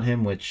succeed without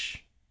him,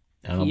 which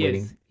I don't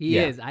know. He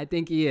is. I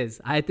think he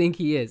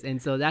is. And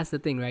so that's the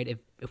thing, right?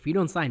 If we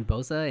don't sign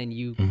Bosa and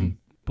you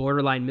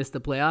borderline miss the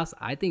playoffs,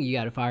 I think you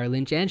got to fire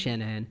Lynch and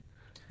Shanahan.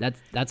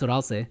 That's what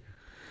I'll say.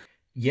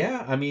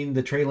 Yeah, I mean,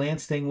 the Trey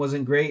Lance thing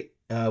wasn't great.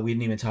 We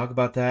didn't even talk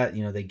about that.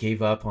 You know, they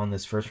gave up on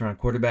this first-round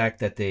quarterback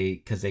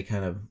because they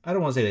kind of, I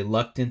don't want to say they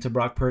lucked into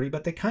Brock Purdy,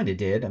 but they kind of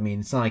did. I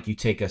mean, it's not like you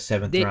take a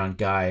seventh-round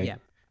guy. Yeah.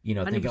 You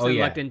know, think,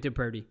 lucked into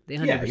Purdy.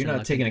 Yeah, you're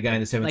not taking a guy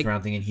in the seventh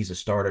round thinking he's a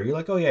starter. You're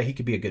like, oh yeah, he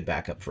could be a good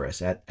backup for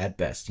us at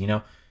best. You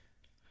know,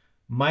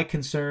 my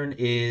concern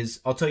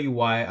is, I'll tell you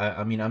why.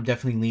 I mean, I'm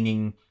definitely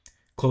leaning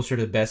closer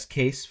to the best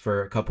case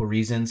for a couple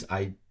reasons.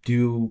 I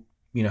do,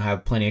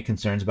 have plenty of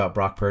concerns about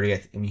Brock Purdy.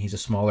 I mean, he's a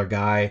smaller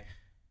guy.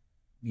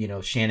 You know,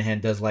 Shanahan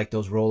does like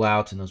those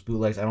rollouts and those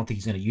bootlegs. I don't think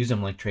he's going to use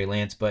them like Trey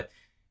Lance, but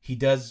he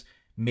does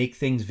make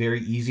things very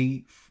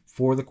easy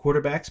for the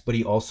quarterbacks, but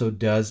he also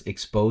does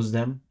expose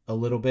them a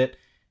little bit,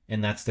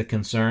 and that's the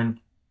concern.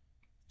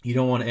 You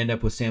don't want to end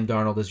up with Sam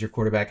Darnold as your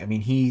quarterback. I mean,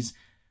 he's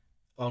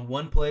on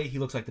one play, he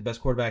looks like the best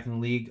quarterback in the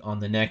league. On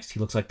the next, he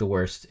looks like the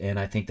worst, and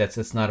I think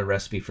that's not a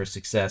recipe for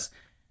success.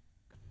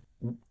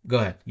 Go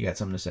ahead. You got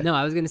something to say? No,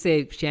 I was going to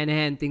say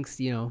Shanahan thinks,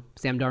 Sam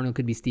Darnold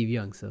could be Steve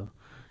Young, so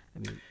I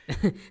mean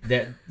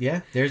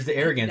there's the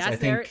arrogance.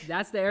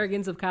 That's the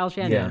arrogance of Kyle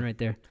Shanahan right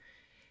there.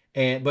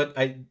 But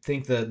I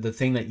think the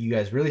thing that you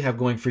guys really have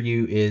going for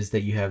you is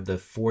that you have the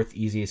fourth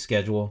easiest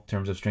schedule in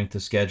terms of strength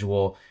of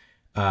schedule.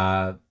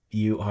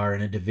 You are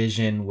in a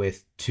division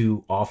with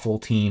two awful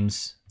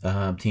teams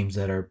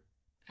that are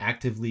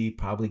actively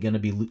probably going to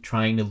be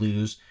trying to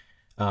lose.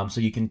 So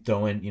you can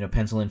throw in,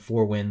 pencil in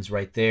 4 wins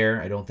right there.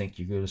 I don't think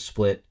you're going to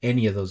split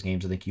any of those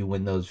games. I think you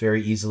win those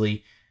very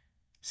easily.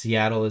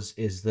 Seattle is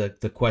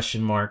the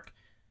question mark,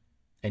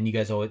 and you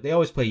guys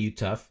always play you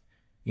tough,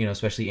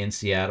 especially in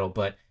Seattle,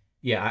 but.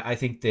 Yeah, I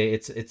think that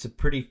it's a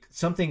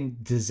something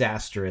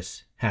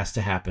disastrous has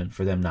to happen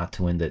for them not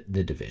to win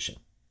the division.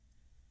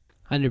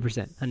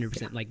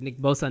 100%. Like Nick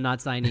Bosa not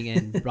signing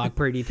and Brock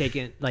Purdy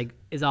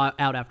is out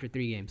after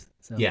 3 games.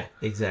 So yeah,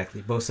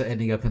 exactly. Bosa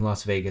ending up in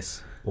Las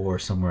Vegas or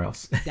somewhere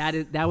else.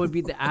 that would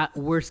be the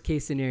worst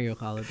case scenario,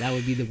 Khalid. That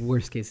would be the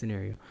worst case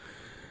scenario.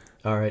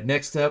 All right,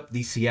 next up,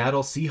 the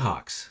Seattle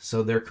Seahawks.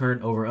 So their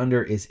current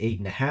over/under is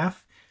 8.5.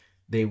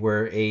 They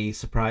were a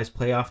surprise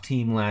playoff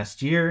team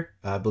last year.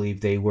 I believe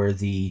they were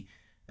the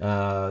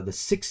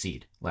 6th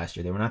seed last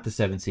year. They were not the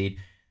 7th seed.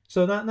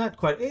 So not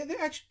quite.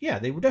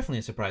 They were definitely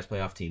a surprise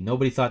playoff team.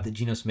 Nobody thought that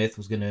Geno Smith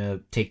was going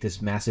to take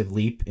this massive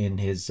leap in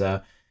his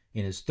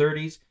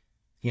 30s.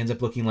 He ends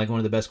up looking like one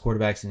of the best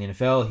quarterbacks in the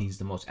NFL. He's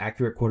the most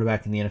accurate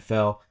quarterback in the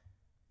NFL.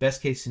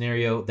 Best case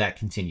scenario, that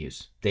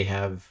continues. They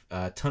have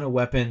a ton of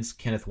weapons.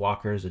 Kenneth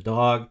Walker is a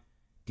dog.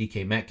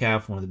 DK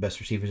Metcalf, one of the best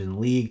receivers in the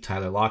league.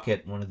 Tyler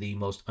Lockett, one of the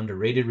most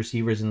underrated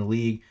receivers in the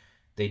league.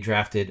 They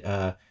drafted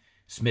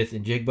Smith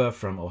and Jigba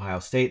from Ohio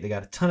State. They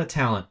got a ton of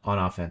talent on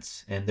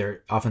offense, and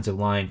their offensive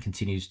line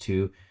continues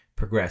to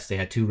progress. They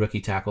had 2 rookie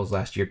tackles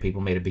last year.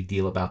 People made a big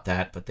deal about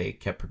that, but they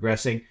kept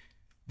progressing.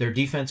 Their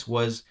defense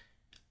was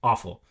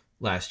awful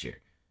last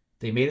year.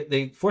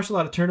 They forced a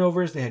lot of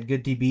turnovers. They had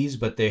good DBs,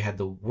 but they had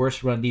the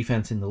worst run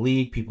defense in the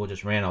league. People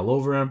just ran all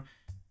over them.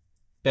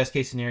 Best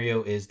case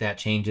scenario is that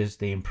changes.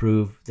 They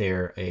improve.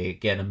 They're a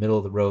middle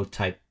of the road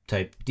type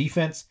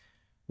defense.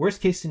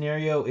 Worst case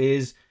scenario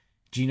is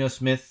Geno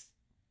Smith,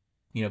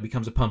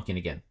 becomes a pumpkin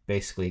again.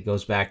 Basically,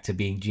 goes back to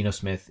being Geno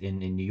Smith in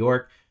New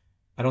York.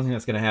 I don't think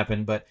that's going to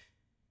happen. But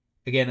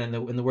again,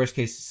 in the worst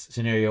case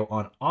scenario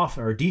on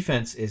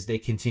defense is they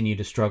continue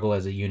to struggle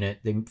as a unit.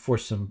 They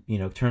force some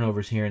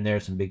turnovers here and there,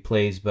 some big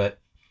plays, but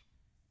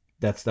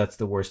that's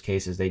the worst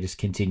case is they just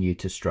continue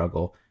to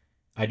struggle.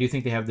 I do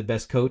think they have the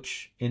best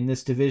coach in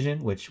this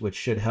division, which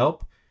should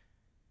help.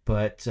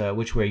 But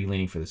which way are you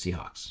leaning for the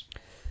Seahawks?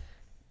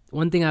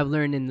 One thing I've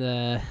learned in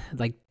the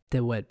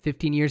the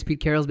 15 years Pete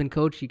Carroll's been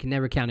coach, you can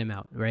never count him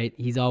out, right?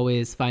 He's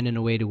always finding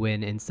a way to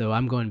win, and so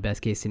I'm going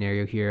best case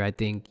scenario here. I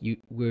think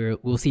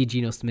we'll see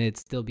Geno Smith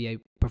still be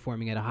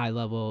performing at a high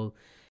level.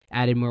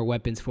 Added more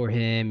weapons for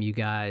him. You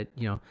got,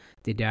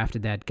 they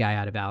drafted that guy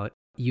out of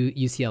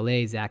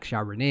UCLA, Zach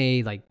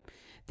Charbonnet. Like,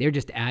 they're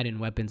just adding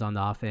weapons on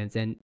the offense,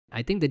 and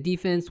I think the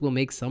defense will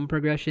make some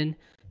progression.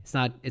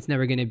 It's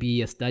never going to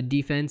be a stud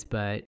defense,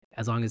 but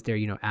as long as they're,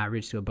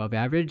 average to above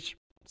average,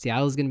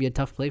 Seattle is going to be a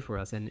tough play for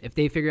us. And if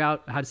they figure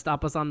out how to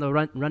stop us on the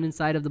running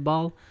side of the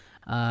ball,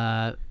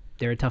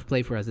 they're a tough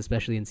play for us,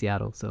 especially in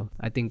Seattle. So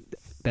I think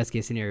best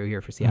case scenario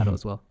here for Seattle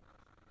as well.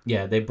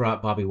 Yeah, they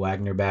brought Bobby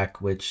Wagner back,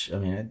 which, I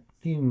mean,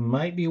 he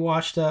might be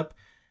washed up,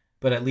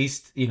 but at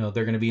least, they're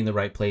going to be in the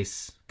right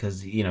place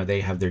because,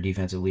 they have their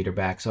defensive leader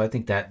back. So I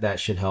think that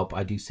should help.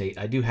 I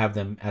do have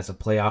them as a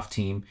playoff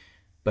team,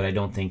 but I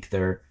don't think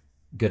they're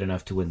good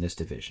enough to win this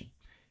division.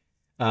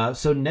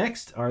 So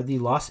next are the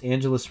Los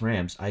Angeles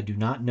Rams. I do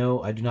not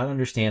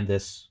understand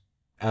this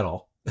at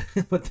all,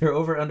 but their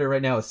over-under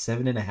right now is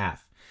 7.5.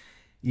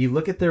 You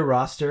look at their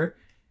roster,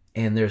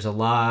 and there's a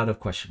lot of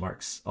question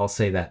marks. I'll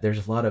say that.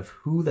 There's a lot of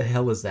who the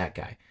hell is that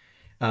guy?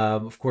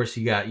 Of course,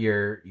 you got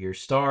your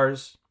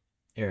stars,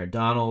 Aaron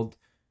Donald,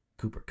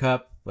 Cooper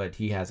Kupp, but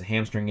he has a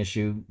hamstring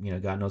issue.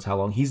 God knows how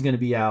long he's going to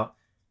be out.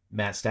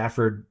 Matt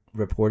Stafford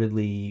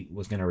reportedly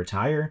was going to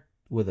retire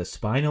with a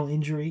spinal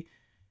injury.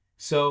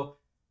 So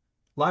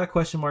a lot of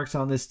question marks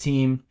on this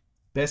team.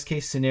 Best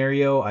case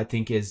scenario, I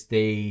think, is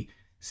they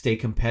stay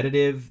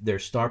competitive. Their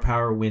star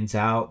power wins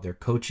out. Their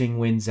coaching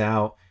wins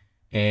out.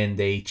 And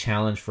they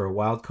challenge for a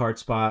wild card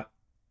spot.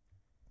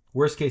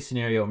 Worst case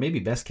scenario, maybe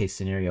best case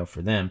scenario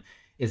for them,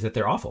 is that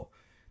they're awful.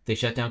 They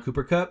shut down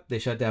Cooper Kupp. They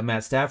shut down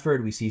Matt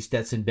Stafford. We see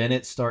Stetson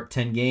Bennett start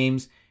 10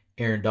 games.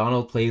 Aaron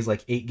Donald plays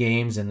like 8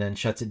 games and then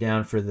shuts it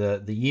down for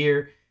the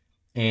year.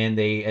 And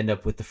they end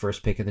up with the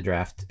first pick in the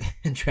draft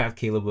and draft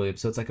Caleb Williams.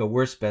 So it's like a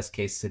worst best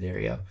case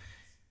scenario.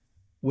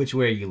 Which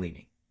way are you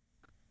leaning?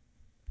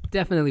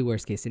 Definitely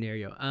worst case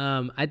scenario.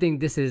 I think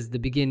this is the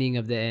beginning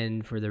of the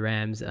end for the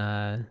Rams.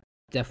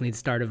 Definitely the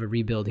start of a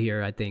rebuild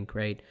here, I think,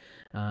 right?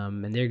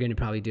 And they're going to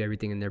probably do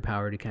everything in their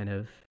power to kind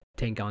of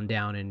tank on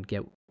down and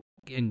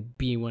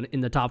be one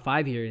in the top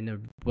 5 here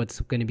in what's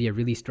going to be a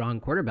really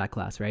strong quarterback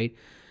class, right?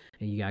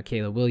 And you got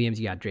Caleb Williams,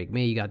 you got Drake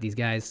May, you got these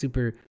guys,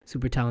 super,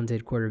 super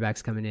talented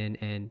quarterbacks coming in.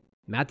 And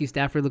Matthew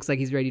Stafford looks like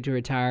he's ready to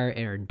retire.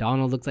 Aaron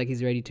Donald looks like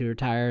he's ready to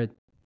retire.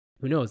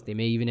 Who knows? They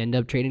may even end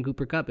up trading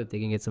Cooper Kupp if they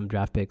can get some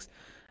draft picks.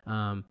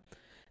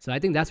 So I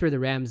think that's where the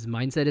Rams'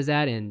 mindset is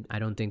at, and I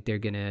don't think they're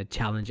going to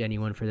challenge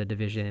anyone for the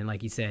division. And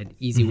like you said,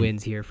 easy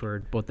wins here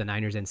for both the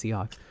Niners and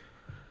Seahawks.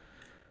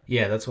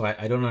 Yeah, that's why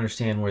I don't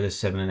understand where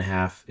this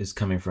 7.5 is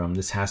coming from.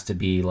 This has to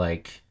be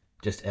like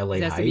just LA hype.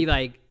 It has to be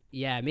like,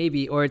 yeah,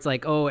 maybe. Or it's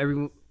like,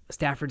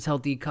 Stafford's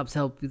healthy, Kupp's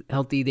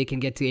healthy, they can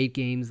get to 8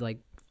 games.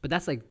 But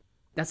that's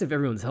if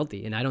everyone's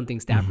healthy, and I don't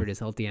think Stafford is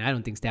healthy, and I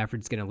don't think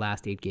Stafford's going to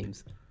last 8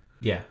 games.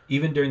 Yeah,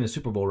 even during the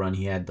Super Bowl run,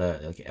 he had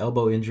the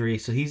elbow injury,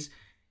 so he's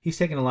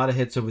taken a lot of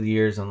hits over the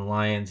years on the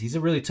Lions. He's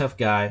a really tough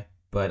guy,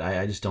 but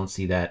I just don't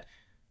see that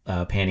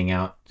panning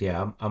out.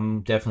 Yeah,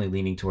 I'm definitely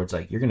leaning towards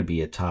you're going to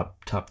be a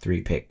top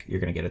 3 pick. You're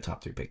going to get a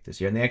top 3 pick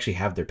this year, and they actually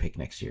have their pick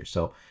next year,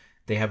 so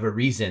they have a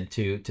reason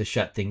to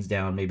shut things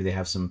down. Maybe they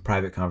have some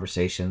private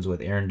conversations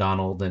with Aaron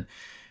Donald and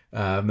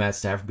Matt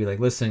Stafford. Be like,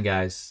 listen,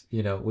 guys,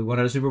 we won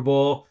at a Super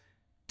Bowl.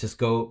 Just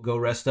go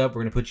rest up.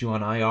 We're going to put you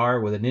on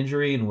IR with an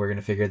injury, and we're going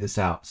to figure this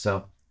out.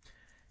 So,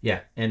 yeah.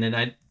 And then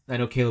I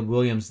know Caleb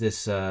Williams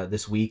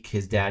this week,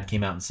 his dad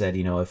came out and said,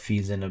 if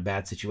he's in a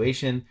bad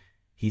situation,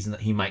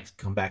 he might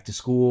come back to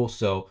school.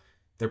 So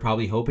they're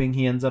probably hoping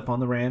he ends up on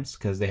the Rams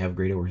because they have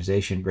great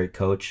organization, great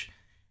coach.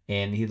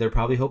 And they're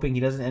probably hoping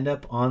he doesn't end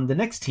up on the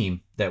next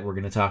team that we're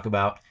going to talk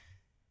about,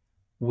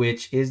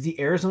 which is the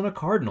Arizona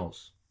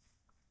Cardinals.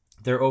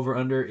 Their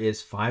over-under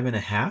is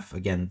 5.5.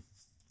 Again,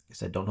 like I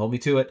said, don't hold me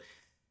to it.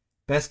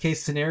 Best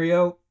case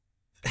scenario,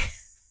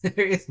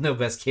 there is no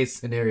best case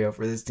scenario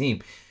for this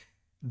team.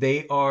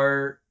 They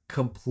are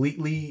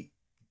completely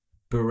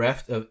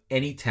bereft of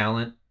any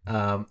talent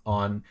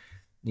on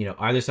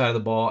either side of the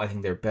ball. I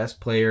think their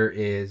best player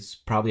is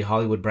probably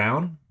Hollywood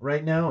Brown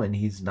right now, and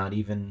he's not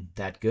even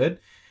that good.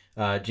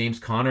 James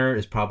Conner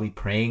is probably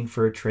praying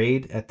for a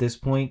trade at this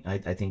point. I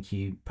think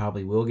he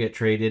probably will get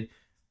traded.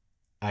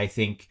 I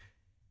think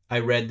I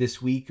read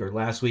this week or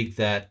last week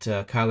that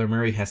Kyler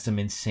Murray has some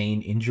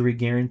insane injury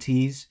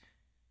guarantees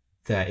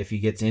that if he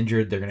gets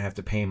injured, they're going to have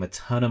to pay him a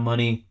ton of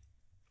money.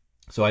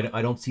 So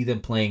I don't see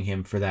them playing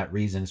him for that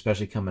reason,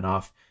 especially coming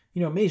off,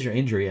 a major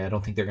injury. I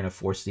don't think they're going to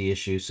force the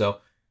issue. So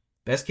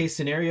best case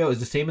scenario is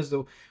the same as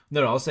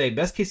I'll say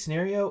best case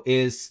scenario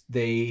is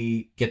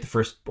they get the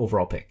first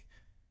overall pick.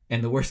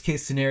 And the worst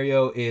case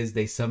scenario is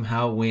they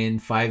somehow win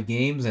 5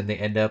 games and they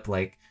end up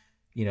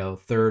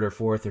third or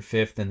fourth or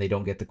fifth, and they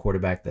don't get the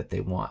quarterback that they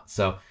want.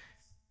 So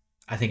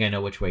I think I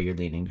know which way you're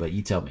leaning, but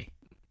you tell me.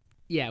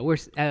 Yeah,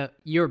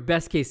 your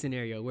best case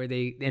scenario where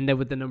they end up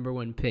with the number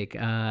 1 pick.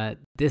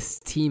 This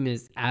team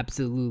is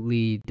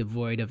absolutely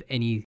devoid of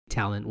any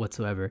talent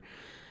whatsoever.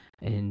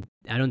 And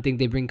I don't think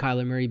they bring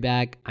Kyler Murray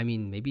back. I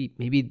mean,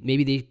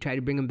 maybe they try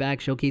to bring him back,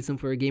 showcase him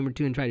for a game or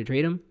two, and try to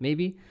trade him,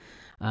 maybe.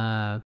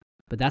 But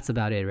that's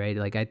about it, right?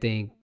 Like I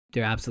think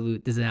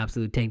there's an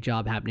absolute tank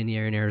job happening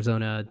here in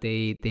Arizona.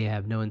 They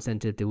have no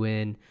incentive to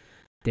win.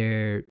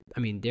 They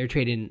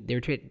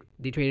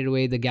traded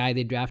away the guy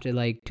they drafted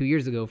like 2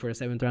 years ago for a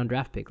 7th round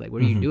draft pick. Like,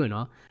 what are you doing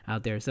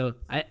out there? So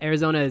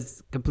Arizona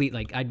is complete.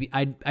 Like,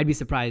 I'd be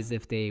surprised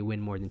if they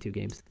win more than 2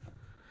 games.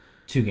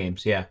 2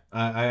 games, yeah.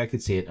 I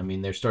could see it. I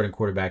mean, their starting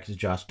quarterback is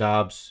Josh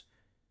Dobbs.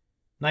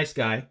 Nice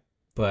guy,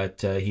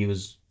 but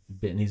he's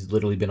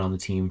literally been on the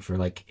team for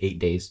like 8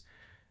 days.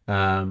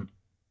 So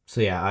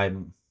yeah,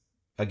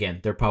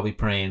 they're probably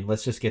praying,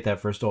 let's just get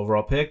that first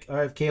overall pick. All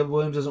right, if Caleb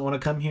Williams doesn't want to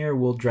come here,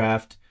 we'll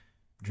draft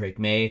Drake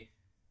May,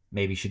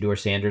 maybe Shedeur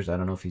Sanders. I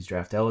don't know if he's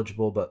draft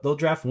eligible, but they'll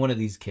draft one of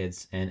these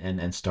kids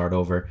and start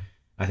over.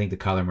 I think the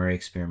Kyler Murray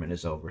experiment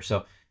is over.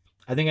 So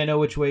I think I know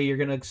which way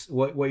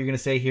what you're gonna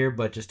say here,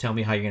 but just tell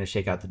me how you're gonna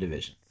shake out the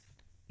division.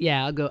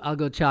 Yeah, I'll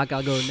go chalk.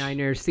 I'll go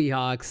Niners,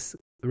 Seahawks,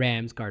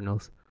 Rams,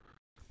 Cardinals.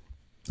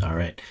 All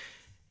right.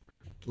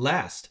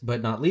 Last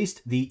but not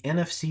least, the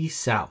NFC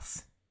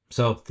South.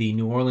 So the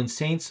New Orleans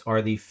Saints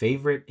are the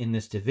favorite in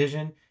this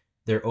division.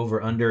 Their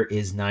over-under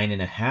is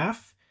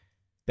 9.5.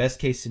 Best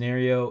case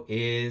scenario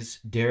is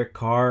Derek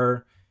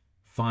Carr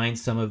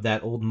finds some of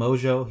that old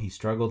mojo. He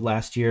struggled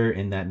last year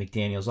in that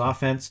McDaniels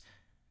offense,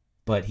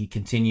 but he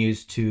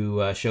continues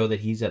to show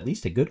that he's at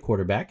least a good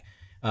quarterback.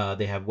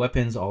 They have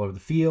weapons all over the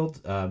field.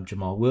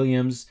 Jamal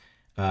Williams.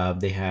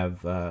 They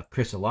have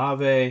Chris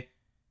Olave,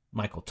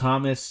 Michael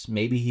Thomas.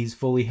 Maybe he's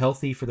fully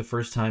healthy for the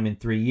first time in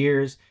 3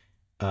 years.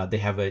 They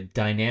have a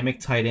dynamic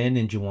tight end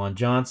in Juwan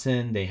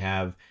Johnson. They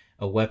have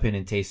a weapon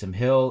in Taysom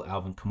Hill.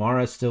 Alvin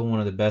Kamara is still one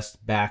of the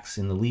best backs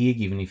in the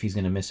league, even if he's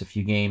going to miss a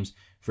few games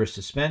for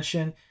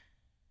suspension.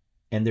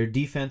 And their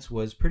defense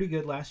was pretty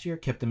good last year,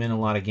 kept them in a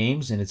lot of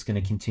games, and it's going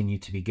to continue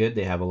to be good.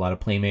 They have a lot of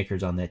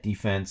playmakers on that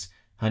defense.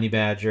 Honey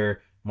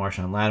Badger,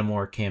 Marshawn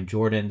Lattimore, Cam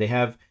Jordan. They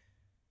have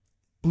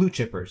blue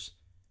chippers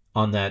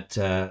on that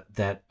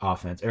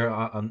offense,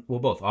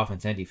 both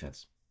offense and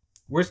defense.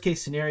 Worst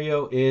case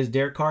scenario is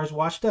Derek Carr is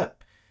washed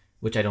up,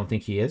 which I don't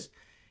think he is.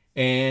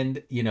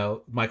 And,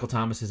 Michael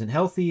Thomas isn't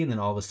healthy, and then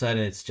all of a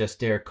sudden it's just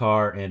Derek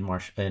Carr and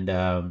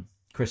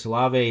Chris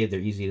Olave. They're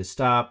easy to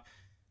stop.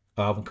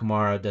 Alvin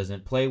Kamara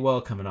doesn't play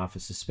well coming off a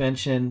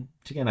suspension,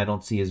 which again I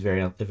don't see as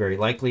very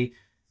likely.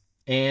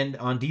 And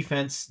on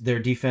defense, their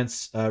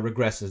defense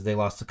regresses. They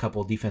lost a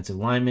couple of defensive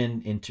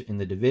linemen in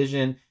the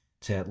division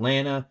to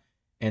Atlanta,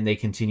 and they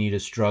continue to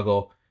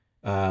struggle,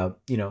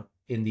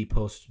 in the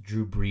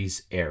post-Drew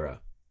Brees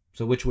era.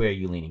 So which way are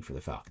you leaning for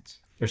the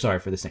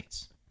for the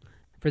Saints?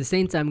 For the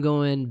Saints, I'm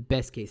going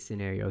best case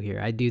scenario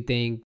here. I do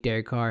think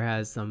Derek Carr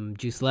has some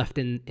juice left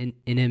in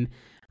him.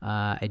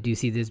 I do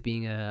see this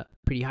being a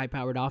pretty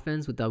high-powered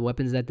offense with the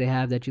weapons that they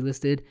have that you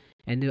listed.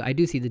 And I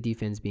do see the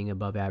defense being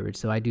above average.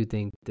 So I do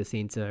think the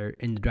Saints are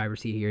in the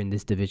driver's seat here in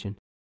this division.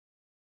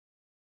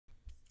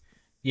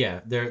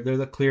 Yeah, they're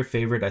the clear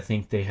favorite. I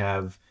think they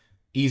have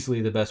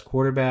easily the best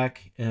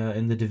quarterback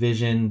in the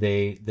division.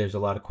 There's a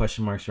lot of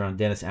question marks around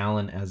Dennis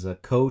Allen as a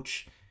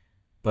coach,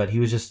 but he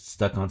was just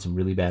stuck on some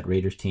really bad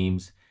Raiders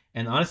teams.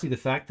 And honestly, the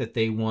fact that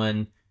they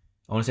won,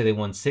 I want to say they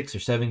won 6 or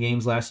 7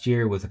 games last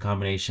year with a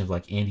combination of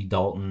like Andy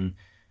Dalton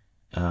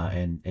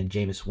and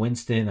Jameis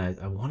Winston.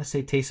 I want to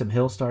say Taysom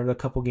Hill started a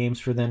couple games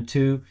for them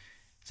too.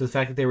 So the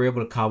fact that they were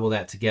able to cobble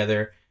that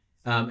together.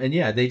 And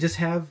yeah, they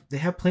have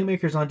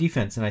playmakers on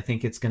defense. And I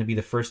think it's going to be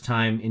the first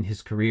time in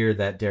his career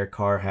that Derek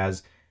Carr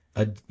has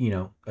a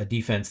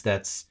defense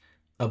that's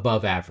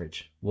above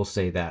average. We'll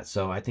say that.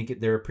 So I think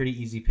they're a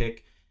pretty easy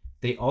pick.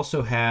 They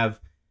also have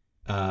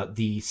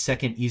the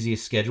second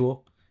easiest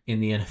schedule in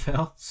the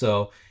NFL.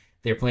 So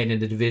they're playing in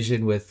the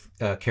division with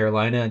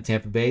Carolina and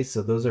Tampa Bay.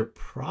 So those are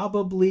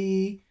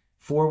probably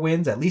 4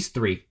 wins, at least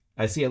 3.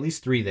 I see at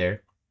least 3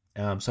 there.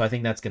 So I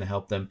think that's going to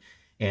help them.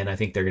 And I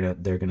think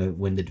they're gonna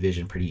win the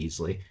division pretty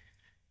easily.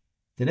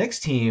 The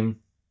next team,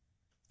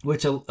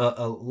 which a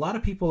lot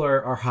of people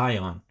are high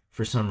on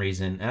for some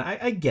reason, and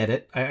I get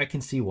it. I can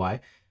see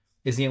why,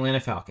 is the Atlanta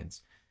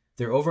Falcons.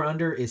 Their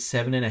over-under is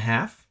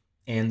 7.5.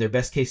 And their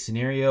best case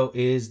scenario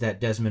is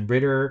that Desmond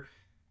Ridder,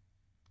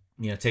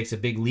 takes a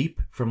big leap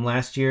from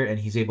last year and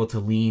he's able to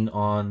lean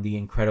on the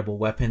incredible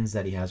weapons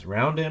that he has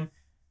around him,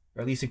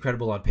 or at least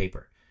incredible on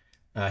paper.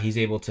 He's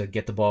able to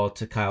get the ball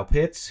to Kyle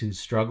Pitts, who's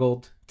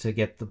struggled to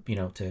get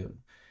to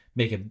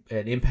make an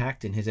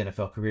impact in his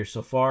NFL career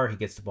so far. He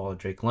gets the ball to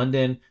Drake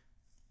London.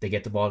 They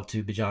get the ball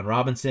to Bijan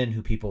Robinson,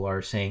 who people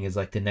are saying is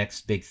like the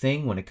next big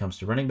thing when it comes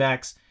to running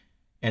backs.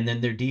 And then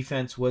their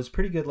defense was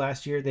pretty good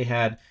last year. They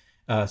had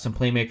some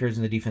playmakers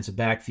in the defensive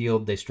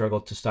backfield. They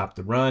struggled to stop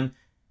the run,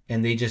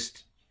 and they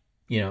just,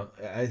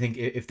 I think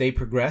if they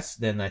progress,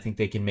 then I think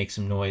they can make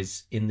some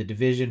noise in the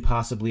division,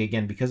 possibly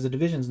again, because the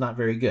division's not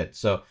very good.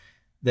 So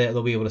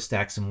they'll be able to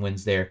stack some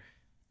wins there.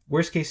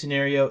 Worst case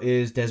scenario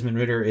is Desmond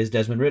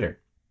Ridder,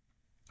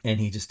 and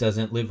he just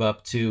doesn't live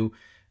up to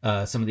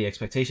some of the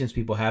expectations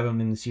people have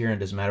him in this year. And it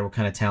doesn't matter what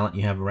kind of talent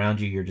you have around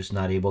you, you're just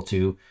not able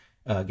to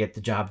get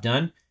the job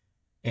done.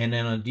 And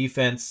then on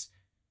defense,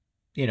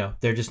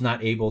 they're just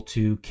not able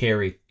to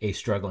carry a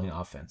struggling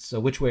offense. So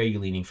which way are you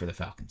leaning for the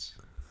Falcons?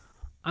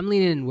 I'm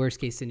leaning worst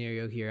case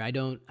scenario here. I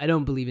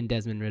don't believe in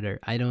Desmond Ridder.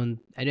 I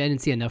didn't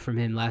see enough from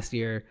him last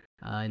year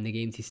in the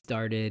games he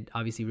started.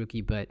 Obviously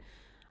rookie, but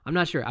I'm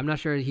not sure. I'm not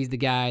sure he's the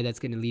guy that's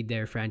going to lead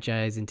their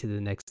franchise into the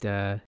next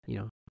the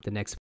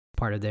next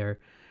part of their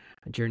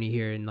journey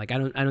here. And like I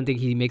don't think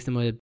he makes them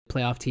a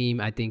playoff team.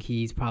 I think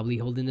he's probably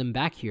holding them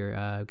back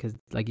here because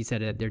like you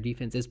said, their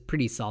defense is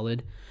pretty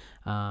solid.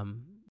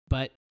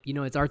 But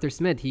it's Arthur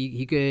Smith.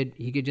 He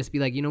could just be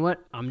like, you know what?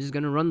 I'm just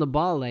going to run the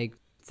ball like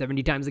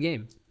 70 times a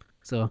game.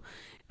 So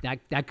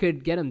that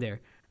could get him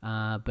there.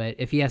 But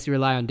if he has to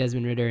rely on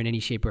Desmond Ridder in any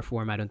shape or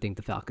form, I don't think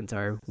the Falcons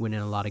are winning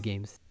a lot of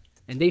games.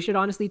 And they should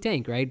honestly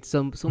tank, right?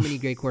 So many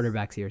great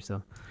quarterbacks here.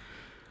 So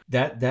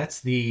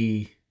that's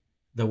the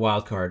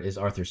wild card is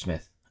Arthur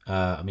Smith.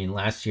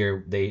 Last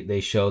year they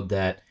showed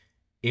that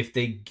if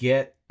they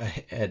get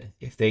ahead,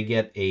 if they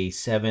get a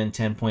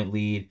 7-10 point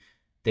lead,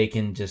 they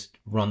can just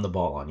run the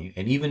ball on you.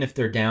 And even if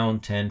they're down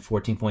 10,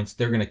 14 points,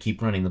 they're going to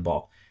keep running the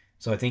ball.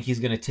 So I think he's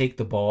going to take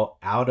the ball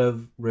out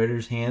of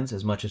Ritter's hands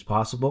as much as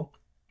possible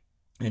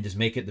and just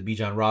make it the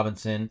Bijan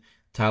Robinson,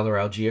 Tyler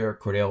Algier,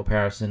 Cordell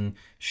Patterson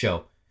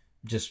show.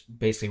 Just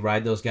basically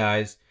ride those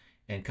guys,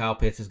 and Kyle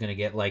Pitts is going to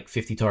get like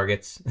 50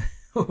 targets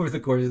over the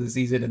course of the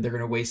season, and they're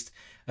going to waste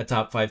a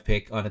top 5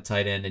 pick on a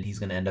tight end, and he's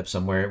going to end up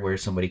somewhere where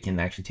somebody can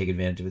actually take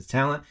advantage of his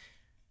talent.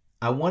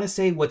 I want to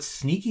say what's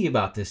sneaky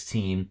about this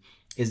team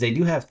is they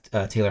do have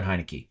Taylor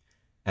Heineke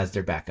as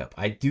their backup.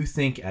 I do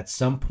think at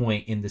some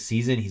point in the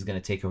season he's going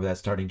to take over that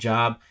starting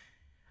job.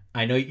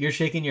 I know you're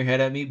shaking your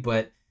head at me,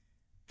 but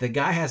the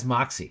guy has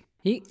moxie.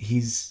 He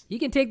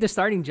can take the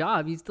starting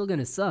job. He's still going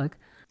to suck.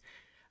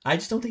 I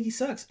just don't think he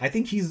sucks. I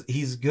think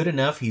he's good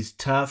enough. He's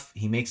tough.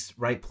 He makes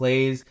right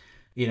plays.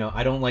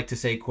 I don't like to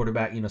say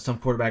quarterback, some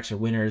quarterbacks are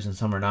winners and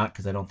some are not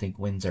because I don't think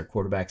wins are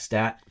quarterback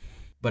stat.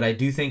 But I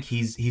do think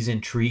he's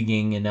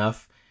intriguing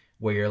enough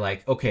where you're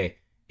like, okay,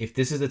 if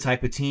this is the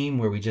type of team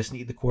where we just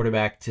need the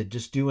quarterback to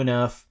just do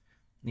enough,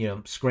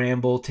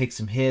 scramble, take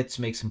some hits,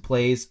 make some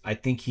plays, I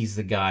think he's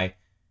the guy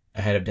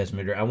ahead of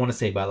Desmond Ridder. I want to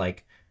say by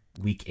like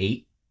week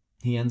 8,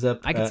 he ends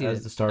up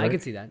as the starter. I can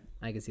see that.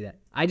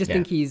 I just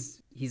think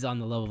he's on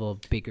the level of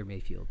Baker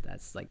Mayfield.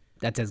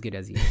 That's as good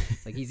as he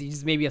is. Like he's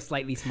just maybe a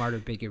slightly smarter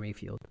Baker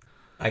Mayfield.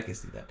 I can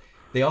see that.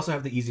 They also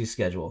have the easiest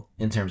schedule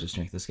in terms of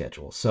strength of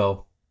schedule,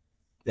 so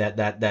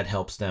that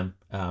helps them.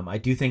 I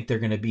do think they're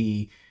going to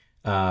be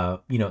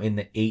in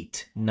the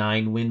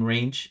 8-9 win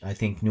range. I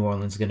think New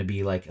Orleans is going to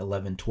be like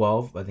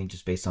 11-12. I think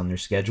just based on their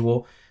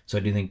schedule. So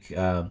I do think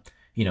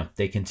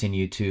they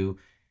continue to.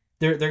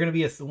 They're going to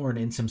be a thorn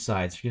in some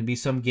sides. There's going to be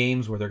some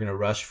games where they're going to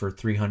rush for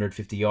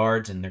 350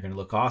 yards and they're going to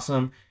look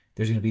awesome.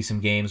 There's going to be some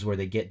games where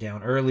they get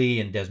down early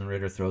and Desmond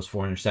Ridder throws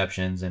 4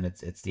 interceptions and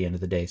it's the end of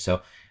the day.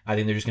 So I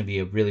think they're just going to be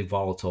a really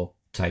volatile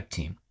type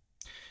team.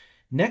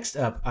 Next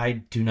up, I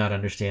do not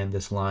understand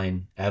this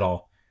line at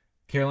all.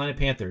 Carolina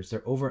Panthers,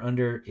 their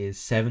over-under is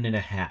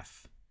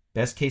 7.5.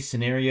 Best case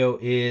scenario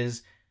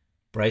is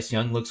Bryce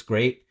Young looks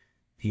great.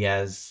 He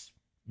has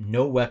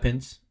no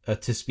weapons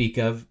to speak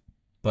of,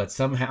 but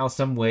somehow,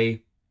 some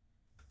way,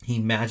 he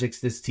magics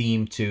this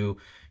team to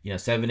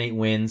 7-8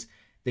 wins.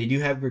 They do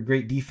have a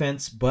great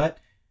defense, but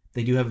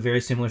they do have a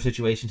very similar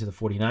situation to the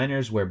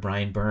 49ers where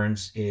Brian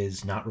Burns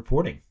is not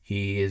reporting.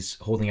 He is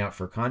holding out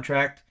for a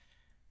contract,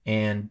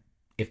 and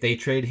if they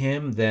trade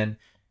him, then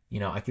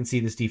I can see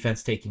this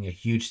defense taking a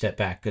huge step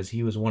back because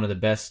he was one of the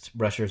best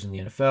rushers in the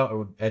NFL,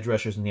 or edge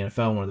rushers in the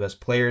NFL, one of the best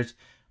players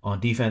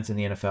on defense in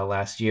the NFL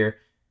last year.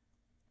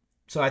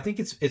 So I think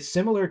it's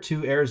similar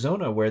to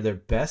Arizona where their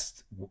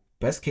best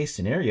case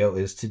scenario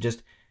is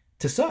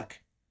to suck,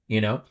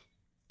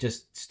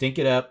 just stink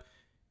it up,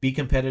 be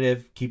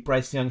competitive, keep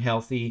Bryce Young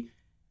healthy,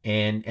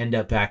 and end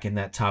up back in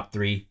that top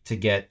 3 to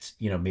get,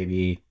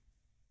 maybe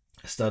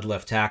a stud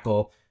left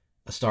tackle,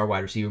 a star wide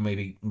receiver,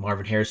 maybe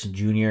Marvin Harrison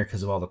Jr.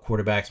 because of all the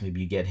quarterbacks.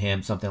 Maybe you get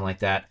him, something like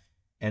that.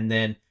 And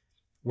then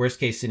worst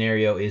case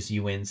scenario is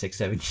you win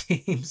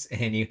 6-7 games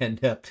and you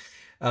end up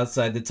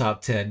outside the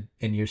top 10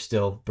 and you're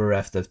still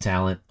bereft of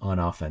talent on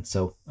offense.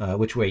 So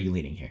which way are you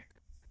leaning here?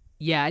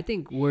 Yeah, I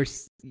think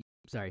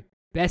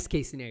best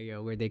case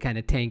scenario where they kind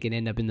of tank and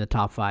end up in the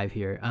top 5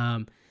 here.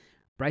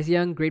 Bryce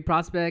Young, great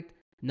prospect.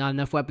 Not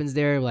enough weapons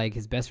there. Like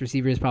his best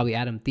receiver is probably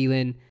Adam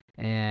Thielen.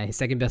 And his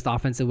second best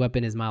offensive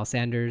weapon is Miles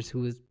Sanders,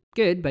 who is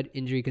good, but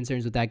injury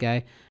concerns with that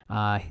guy.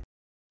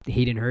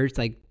 Hayden Hurst,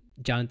 like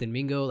Jonathan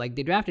Mingo, like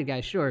they drafted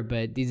guys, sure,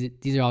 but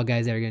these are all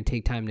guys that are going to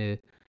take time to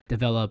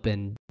develop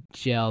and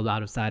gel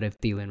outside of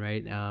Thielen,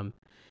 right?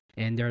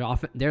 And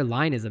their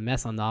line is a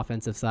mess on the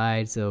offensive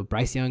side, so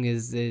Bryce Young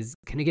is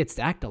going to get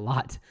stacked a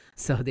lot,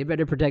 so they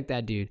better protect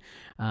that dude.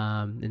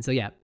 And so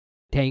yeah,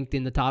 tanked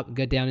in the top,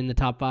 get down in the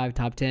top 5,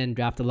 top 10,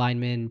 draft a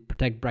lineman,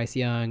 protect Bryce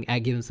Young,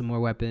 give him some more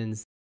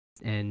weapons,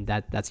 and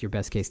that's your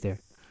best case there.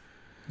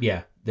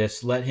 Yeah,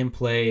 just let him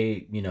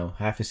play,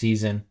 half a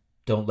season.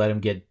 Don't let him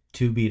get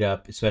too beat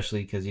up,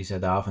 especially because you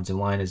said the offensive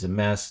line is a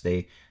mess.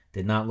 They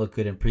did not look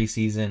good in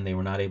preseason. They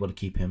were not able to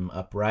keep him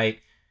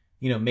upright.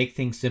 make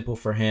things simple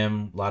for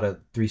him. A lot of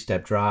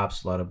 3-step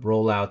drops, a lot of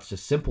rollouts,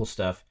 just simple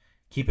stuff.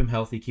 Keep him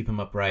healthy, keep him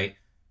upright.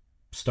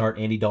 Start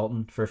Andy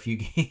Dalton for a few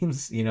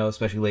games,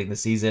 especially late in the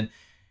season,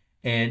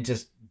 and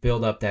just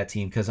build up that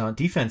team. Because on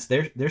defense,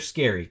 they're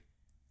scary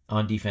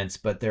on defense,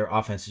 but their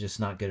offense is just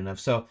not good enough.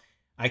 So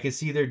I could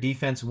see their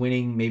defense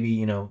winning maybe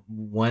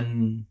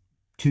 1-2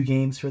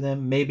 games for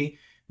them, maybe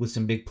with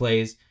some big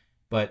plays.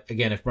 But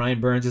again, if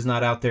Brian Burns is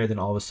not out there, then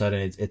all of a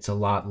sudden it's a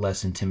lot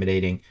less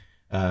intimidating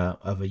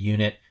of a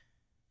unit.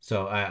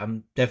 So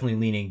I'm definitely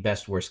leaning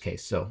best worst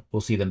case. So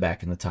we'll see them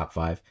back in the top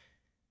 5.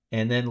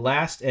 And then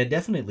last and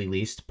definitely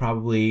least,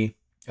 probably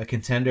a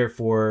contender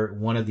for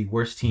one of the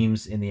worst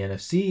teams in the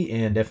NFC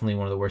and definitely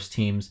one of the worst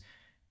teams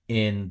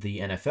in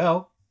the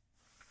NFL,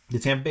 the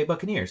Tampa Bay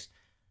Buccaneers.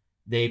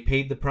 They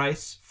paid the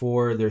price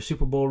for their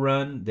Super Bowl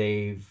run.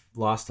 They've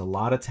lost a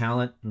lot of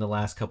talent in the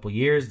last couple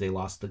years. They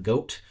lost the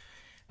GOAT.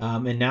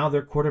 And now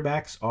their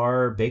quarterbacks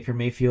are Baker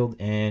Mayfield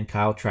and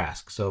Kyle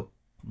Trask. So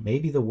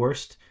maybe the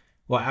worst,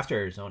 after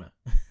Arizona,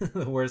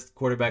 the worst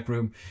quarterback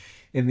room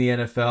in the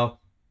NFL.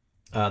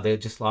 They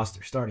just lost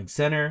their starting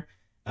center.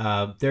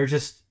 They're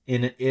just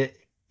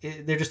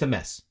they're just a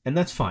mess, and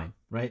that's fine,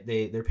 right?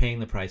 They're paying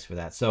the price for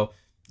that. So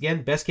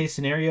again, best case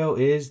scenario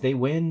is they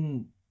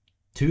win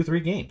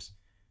 2-3 games,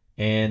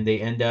 and they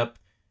end up,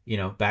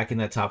 back in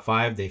that top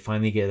 5. They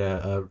finally get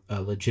a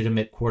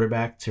legitimate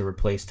quarterback to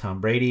replace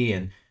Tom Brady,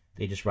 and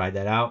they just ride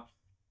that out.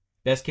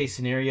 Best case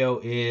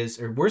scenario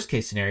or worst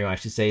case scenario, I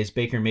should say, is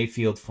Baker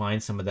Mayfield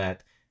finds some of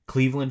that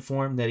Cleveland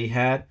form that he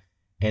had,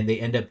 and they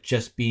end up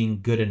just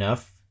being good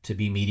enough to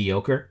be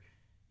mediocre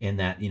in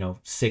that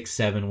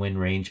 6-7 win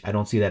range. I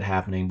don't see that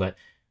happening, but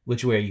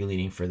which way are you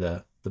leaning for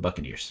the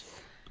Buccaneers?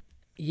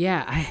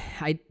 Yeah,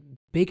 I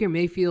Baker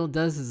Mayfield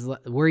does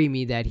worry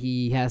me that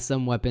he has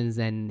some weapons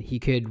and he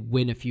could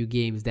win a few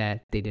games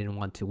that they didn't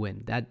want to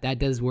win. That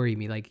does worry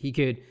me. Like, he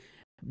could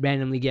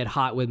randomly get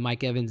hot with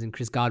Mike Evans and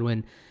Chris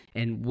Godwin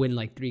and win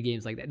like 3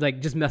 games like that.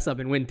 Like, just mess up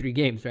and win 3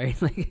 games, right?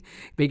 Like,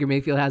 Baker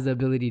Mayfield has the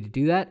ability to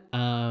do that.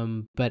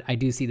 But I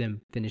do see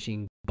them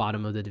finishing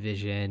bottom of the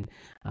division,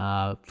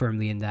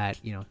 firmly in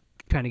that,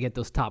 trying to get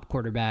those top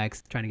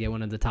quarterbacks, trying to get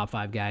one of the top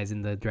 5 guys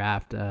in the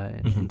draft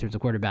in terms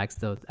of quarterbacks.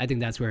 So I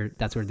think that's where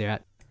they're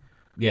at.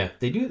 Yeah,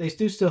 they do. They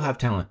do still have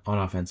talent on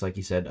offense, like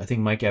you said. I think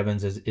Mike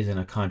Evans is in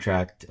a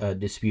contract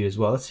dispute as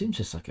well. It seems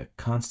just like a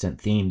constant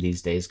theme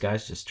these days.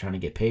 Guys just trying to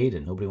get paid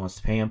and nobody wants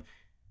to pay him,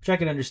 which I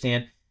can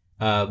understand.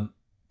 A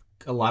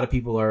lot of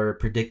people are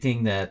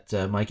predicting that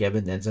Mike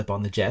Evans ends up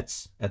on the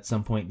Jets at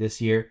some point this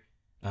year,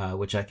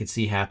 which I could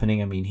see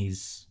happening. I mean,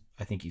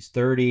 I think he's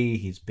 30.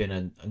 He's been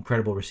an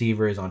incredible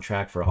receiver. He's on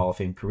track for a Hall of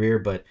Fame career.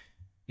 But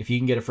if you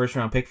can get a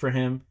first-round pick for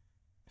him,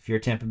 if you're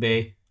Tampa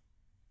Bay,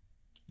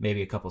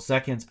 maybe a couple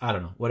seconds, I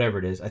don't know, whatever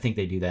it is, I think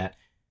they do that.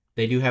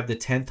 They do have the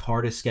 10th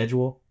hardest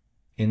schedule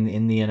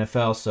in the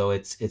NFL, so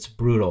it's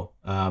brutal.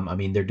 I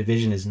mean, their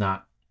division is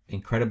not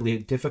incredibly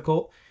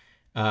difficult,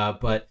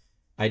 but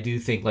I do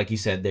think, like you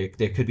said, there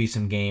could be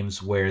some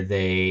games where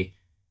they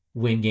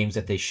win games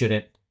that they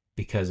shouldn't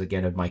because,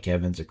 again, of Mike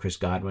Evans or Chris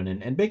Godwin.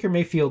 And Baker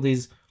Mayfield,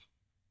 he's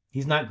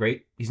not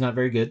great. He's not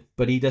very good,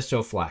 but he does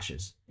show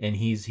flashes. And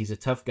he's a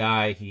tough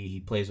guy.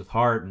 He plays with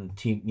heart, and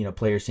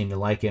players seem to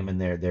like him,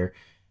 and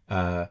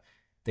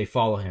they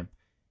follow him.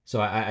 So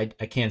I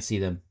can see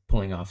them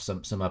pulling off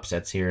some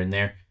upsets here and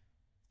there.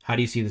 How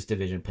do you see this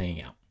division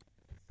playing out?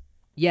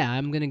 Yeah,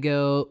 I'm going to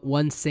go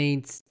 1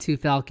 Saints, 2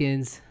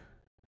 Falcons,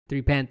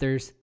 3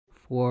 Panthers,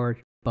 4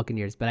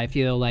 Buccaneers. But I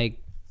feel like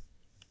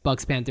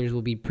Bucs Panthers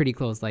will be pretty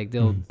close. Like,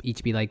 they'll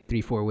each be like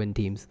 3-4 win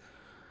teams.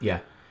 Yeah.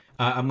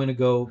 I'm going to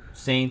go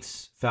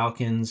Saints,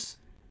 Falcons,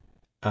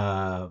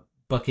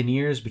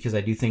 Buccaneers, because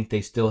I do think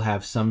they still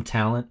have some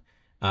talent.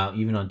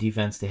 Even on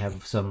defense, they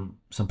have some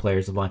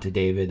players, Levante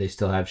David. They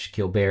still have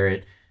Shaquille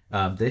Barrett.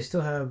 They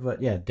still have,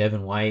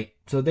 Devin White.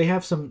 So they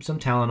have some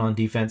talent on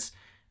defense.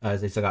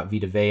 They still got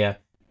Vita Vea.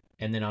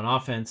 And then on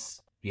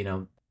offense,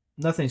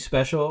 nothing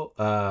special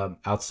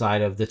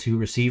outside of the 2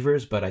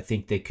 receivers, but I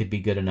think they could be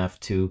good enough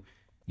to,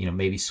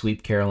 maybe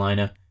sweep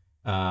Carolina.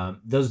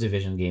 Those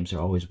division games are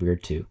always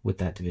weird too with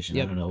that division.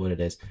 Yep. I don't know what it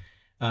is.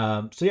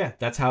 So yeah,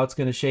 that's how it's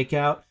going to shake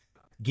out.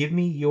 Give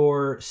me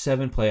your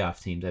 7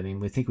 playoff teams. I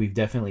mean, we think we've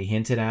definitely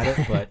hinted at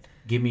it, but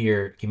give me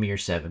your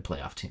 7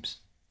 playoff teams.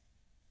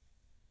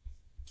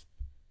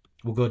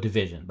 We'll go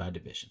division by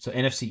division. So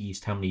NFC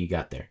East, how many you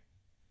got there?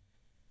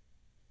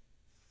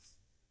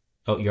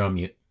 Oh, you're on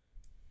mute.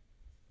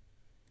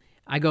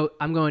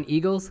 I'm going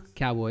Eagles,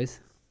 Cowboys.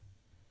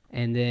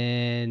 And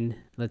then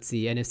let's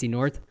see, NFC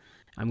North.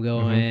 I'm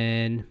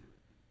going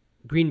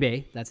Green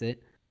Bay. That's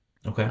it.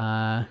 Okay.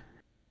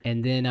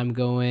 And then I'm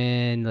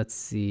going, let's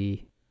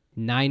see,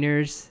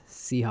 Niners,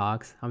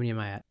 Seahawks. How many am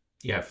I at?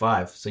 You got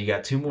 5. So you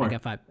got 2 more. I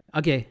got 5.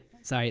 Okay.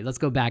 Sorry. Let's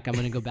go back. I'm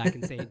going to go back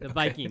and say the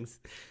Vikings.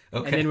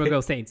 Okay. And then we'll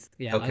go Saints.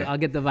 Yeah. Okay. I'll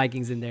get the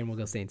Vikings in there and we'll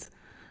go Saints.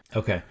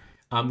 Okay.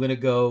 I'm going to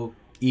go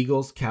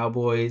Eagles,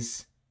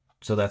 Cowboys.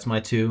 So that's my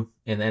 2.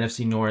 In the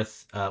NFC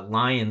North,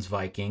 Lions,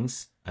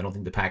 Vikings. I don't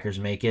think the Packers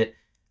make it.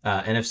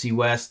 NFC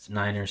West,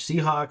 Niners,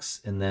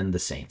 Seahawks, and then the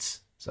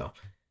Saints. So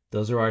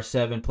Those are our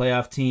 7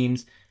 playoff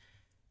teams.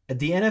 At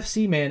the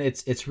NFC, man,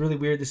 it's really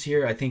weird this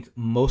year. I think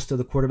most of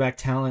the quarterback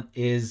talent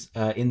is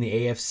in the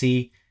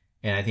AFC,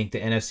 and I think the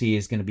NFC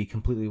is going to be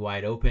completely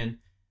wide open.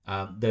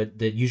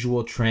 The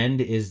usual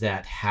trend is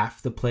that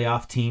half the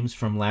playoff teams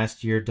from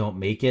last year don't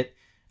make it.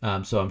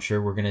 So I'm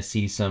sure we're going to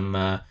see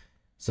some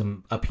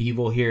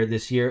upheaval here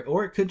this year,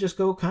 or it could just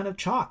go kind of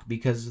chalk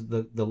because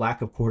of the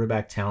lack of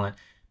quarterback talent.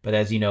 But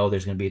as you know,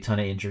 there's going to be a ton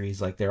of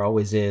injuries like there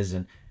always is.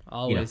 And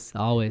always.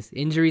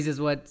 Injuries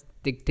is what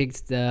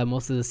dictates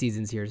most of the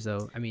seasons here.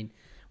 So, I mean,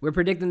 we're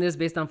predicting this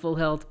based on full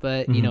health,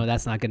 but,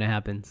 that's not going to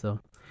happen. So,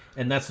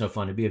 and that's no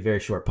fun. It'd be a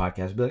very short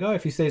podcast. It'd be like, oh,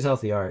 if he stays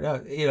healthy, all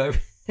right.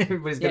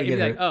 Everybody's going to get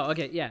hurt. Like, oh,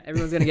 okay, yeah,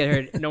 everyone's going to get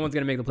hurt. No one's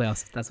going to make the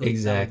playoffs. That's what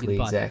exactly.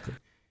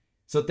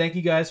 So thank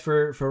you guys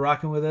for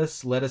rocking with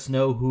us. Let us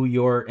know who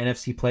your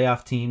NFC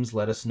playoff teams.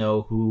 Let us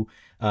know who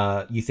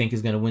you think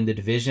is going to win the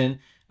division.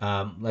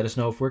 Let us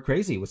know if we're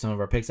crazy with some of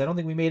our picks. I don't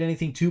think we made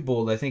anything too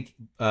bold. I think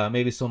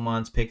maybe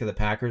Salman's pick of the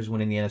Packers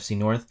winning the NFC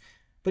North,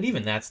 but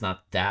even that's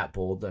not that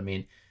bold. I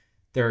mean,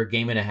 they're a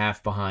game and a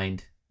half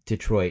behind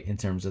Detroit in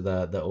terms of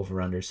the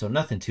over-under, so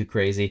nothing too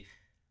crazy.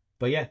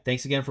 But yeah,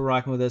 thanks again for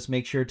rocking with us.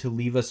 Make sure to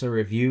leave us a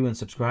review and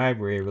subscribe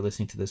wherever you're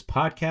listening to this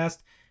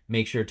podcast.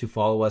 Make sure to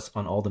follow us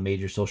on all the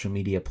major social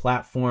media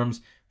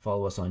platforms.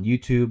 Follow us on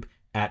YouTube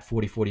at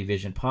 4040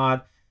 Vision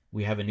Pod.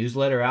 We have a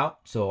newsletter out,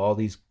 so all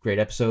these great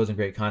episodes and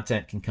great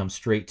content can come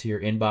straight to your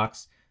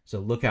inbox. So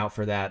look out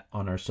for that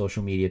on our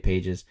social media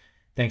pages.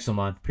 Thanks,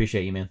 Salman.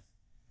 Appreciate you, man.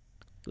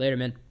 Later,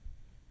 man.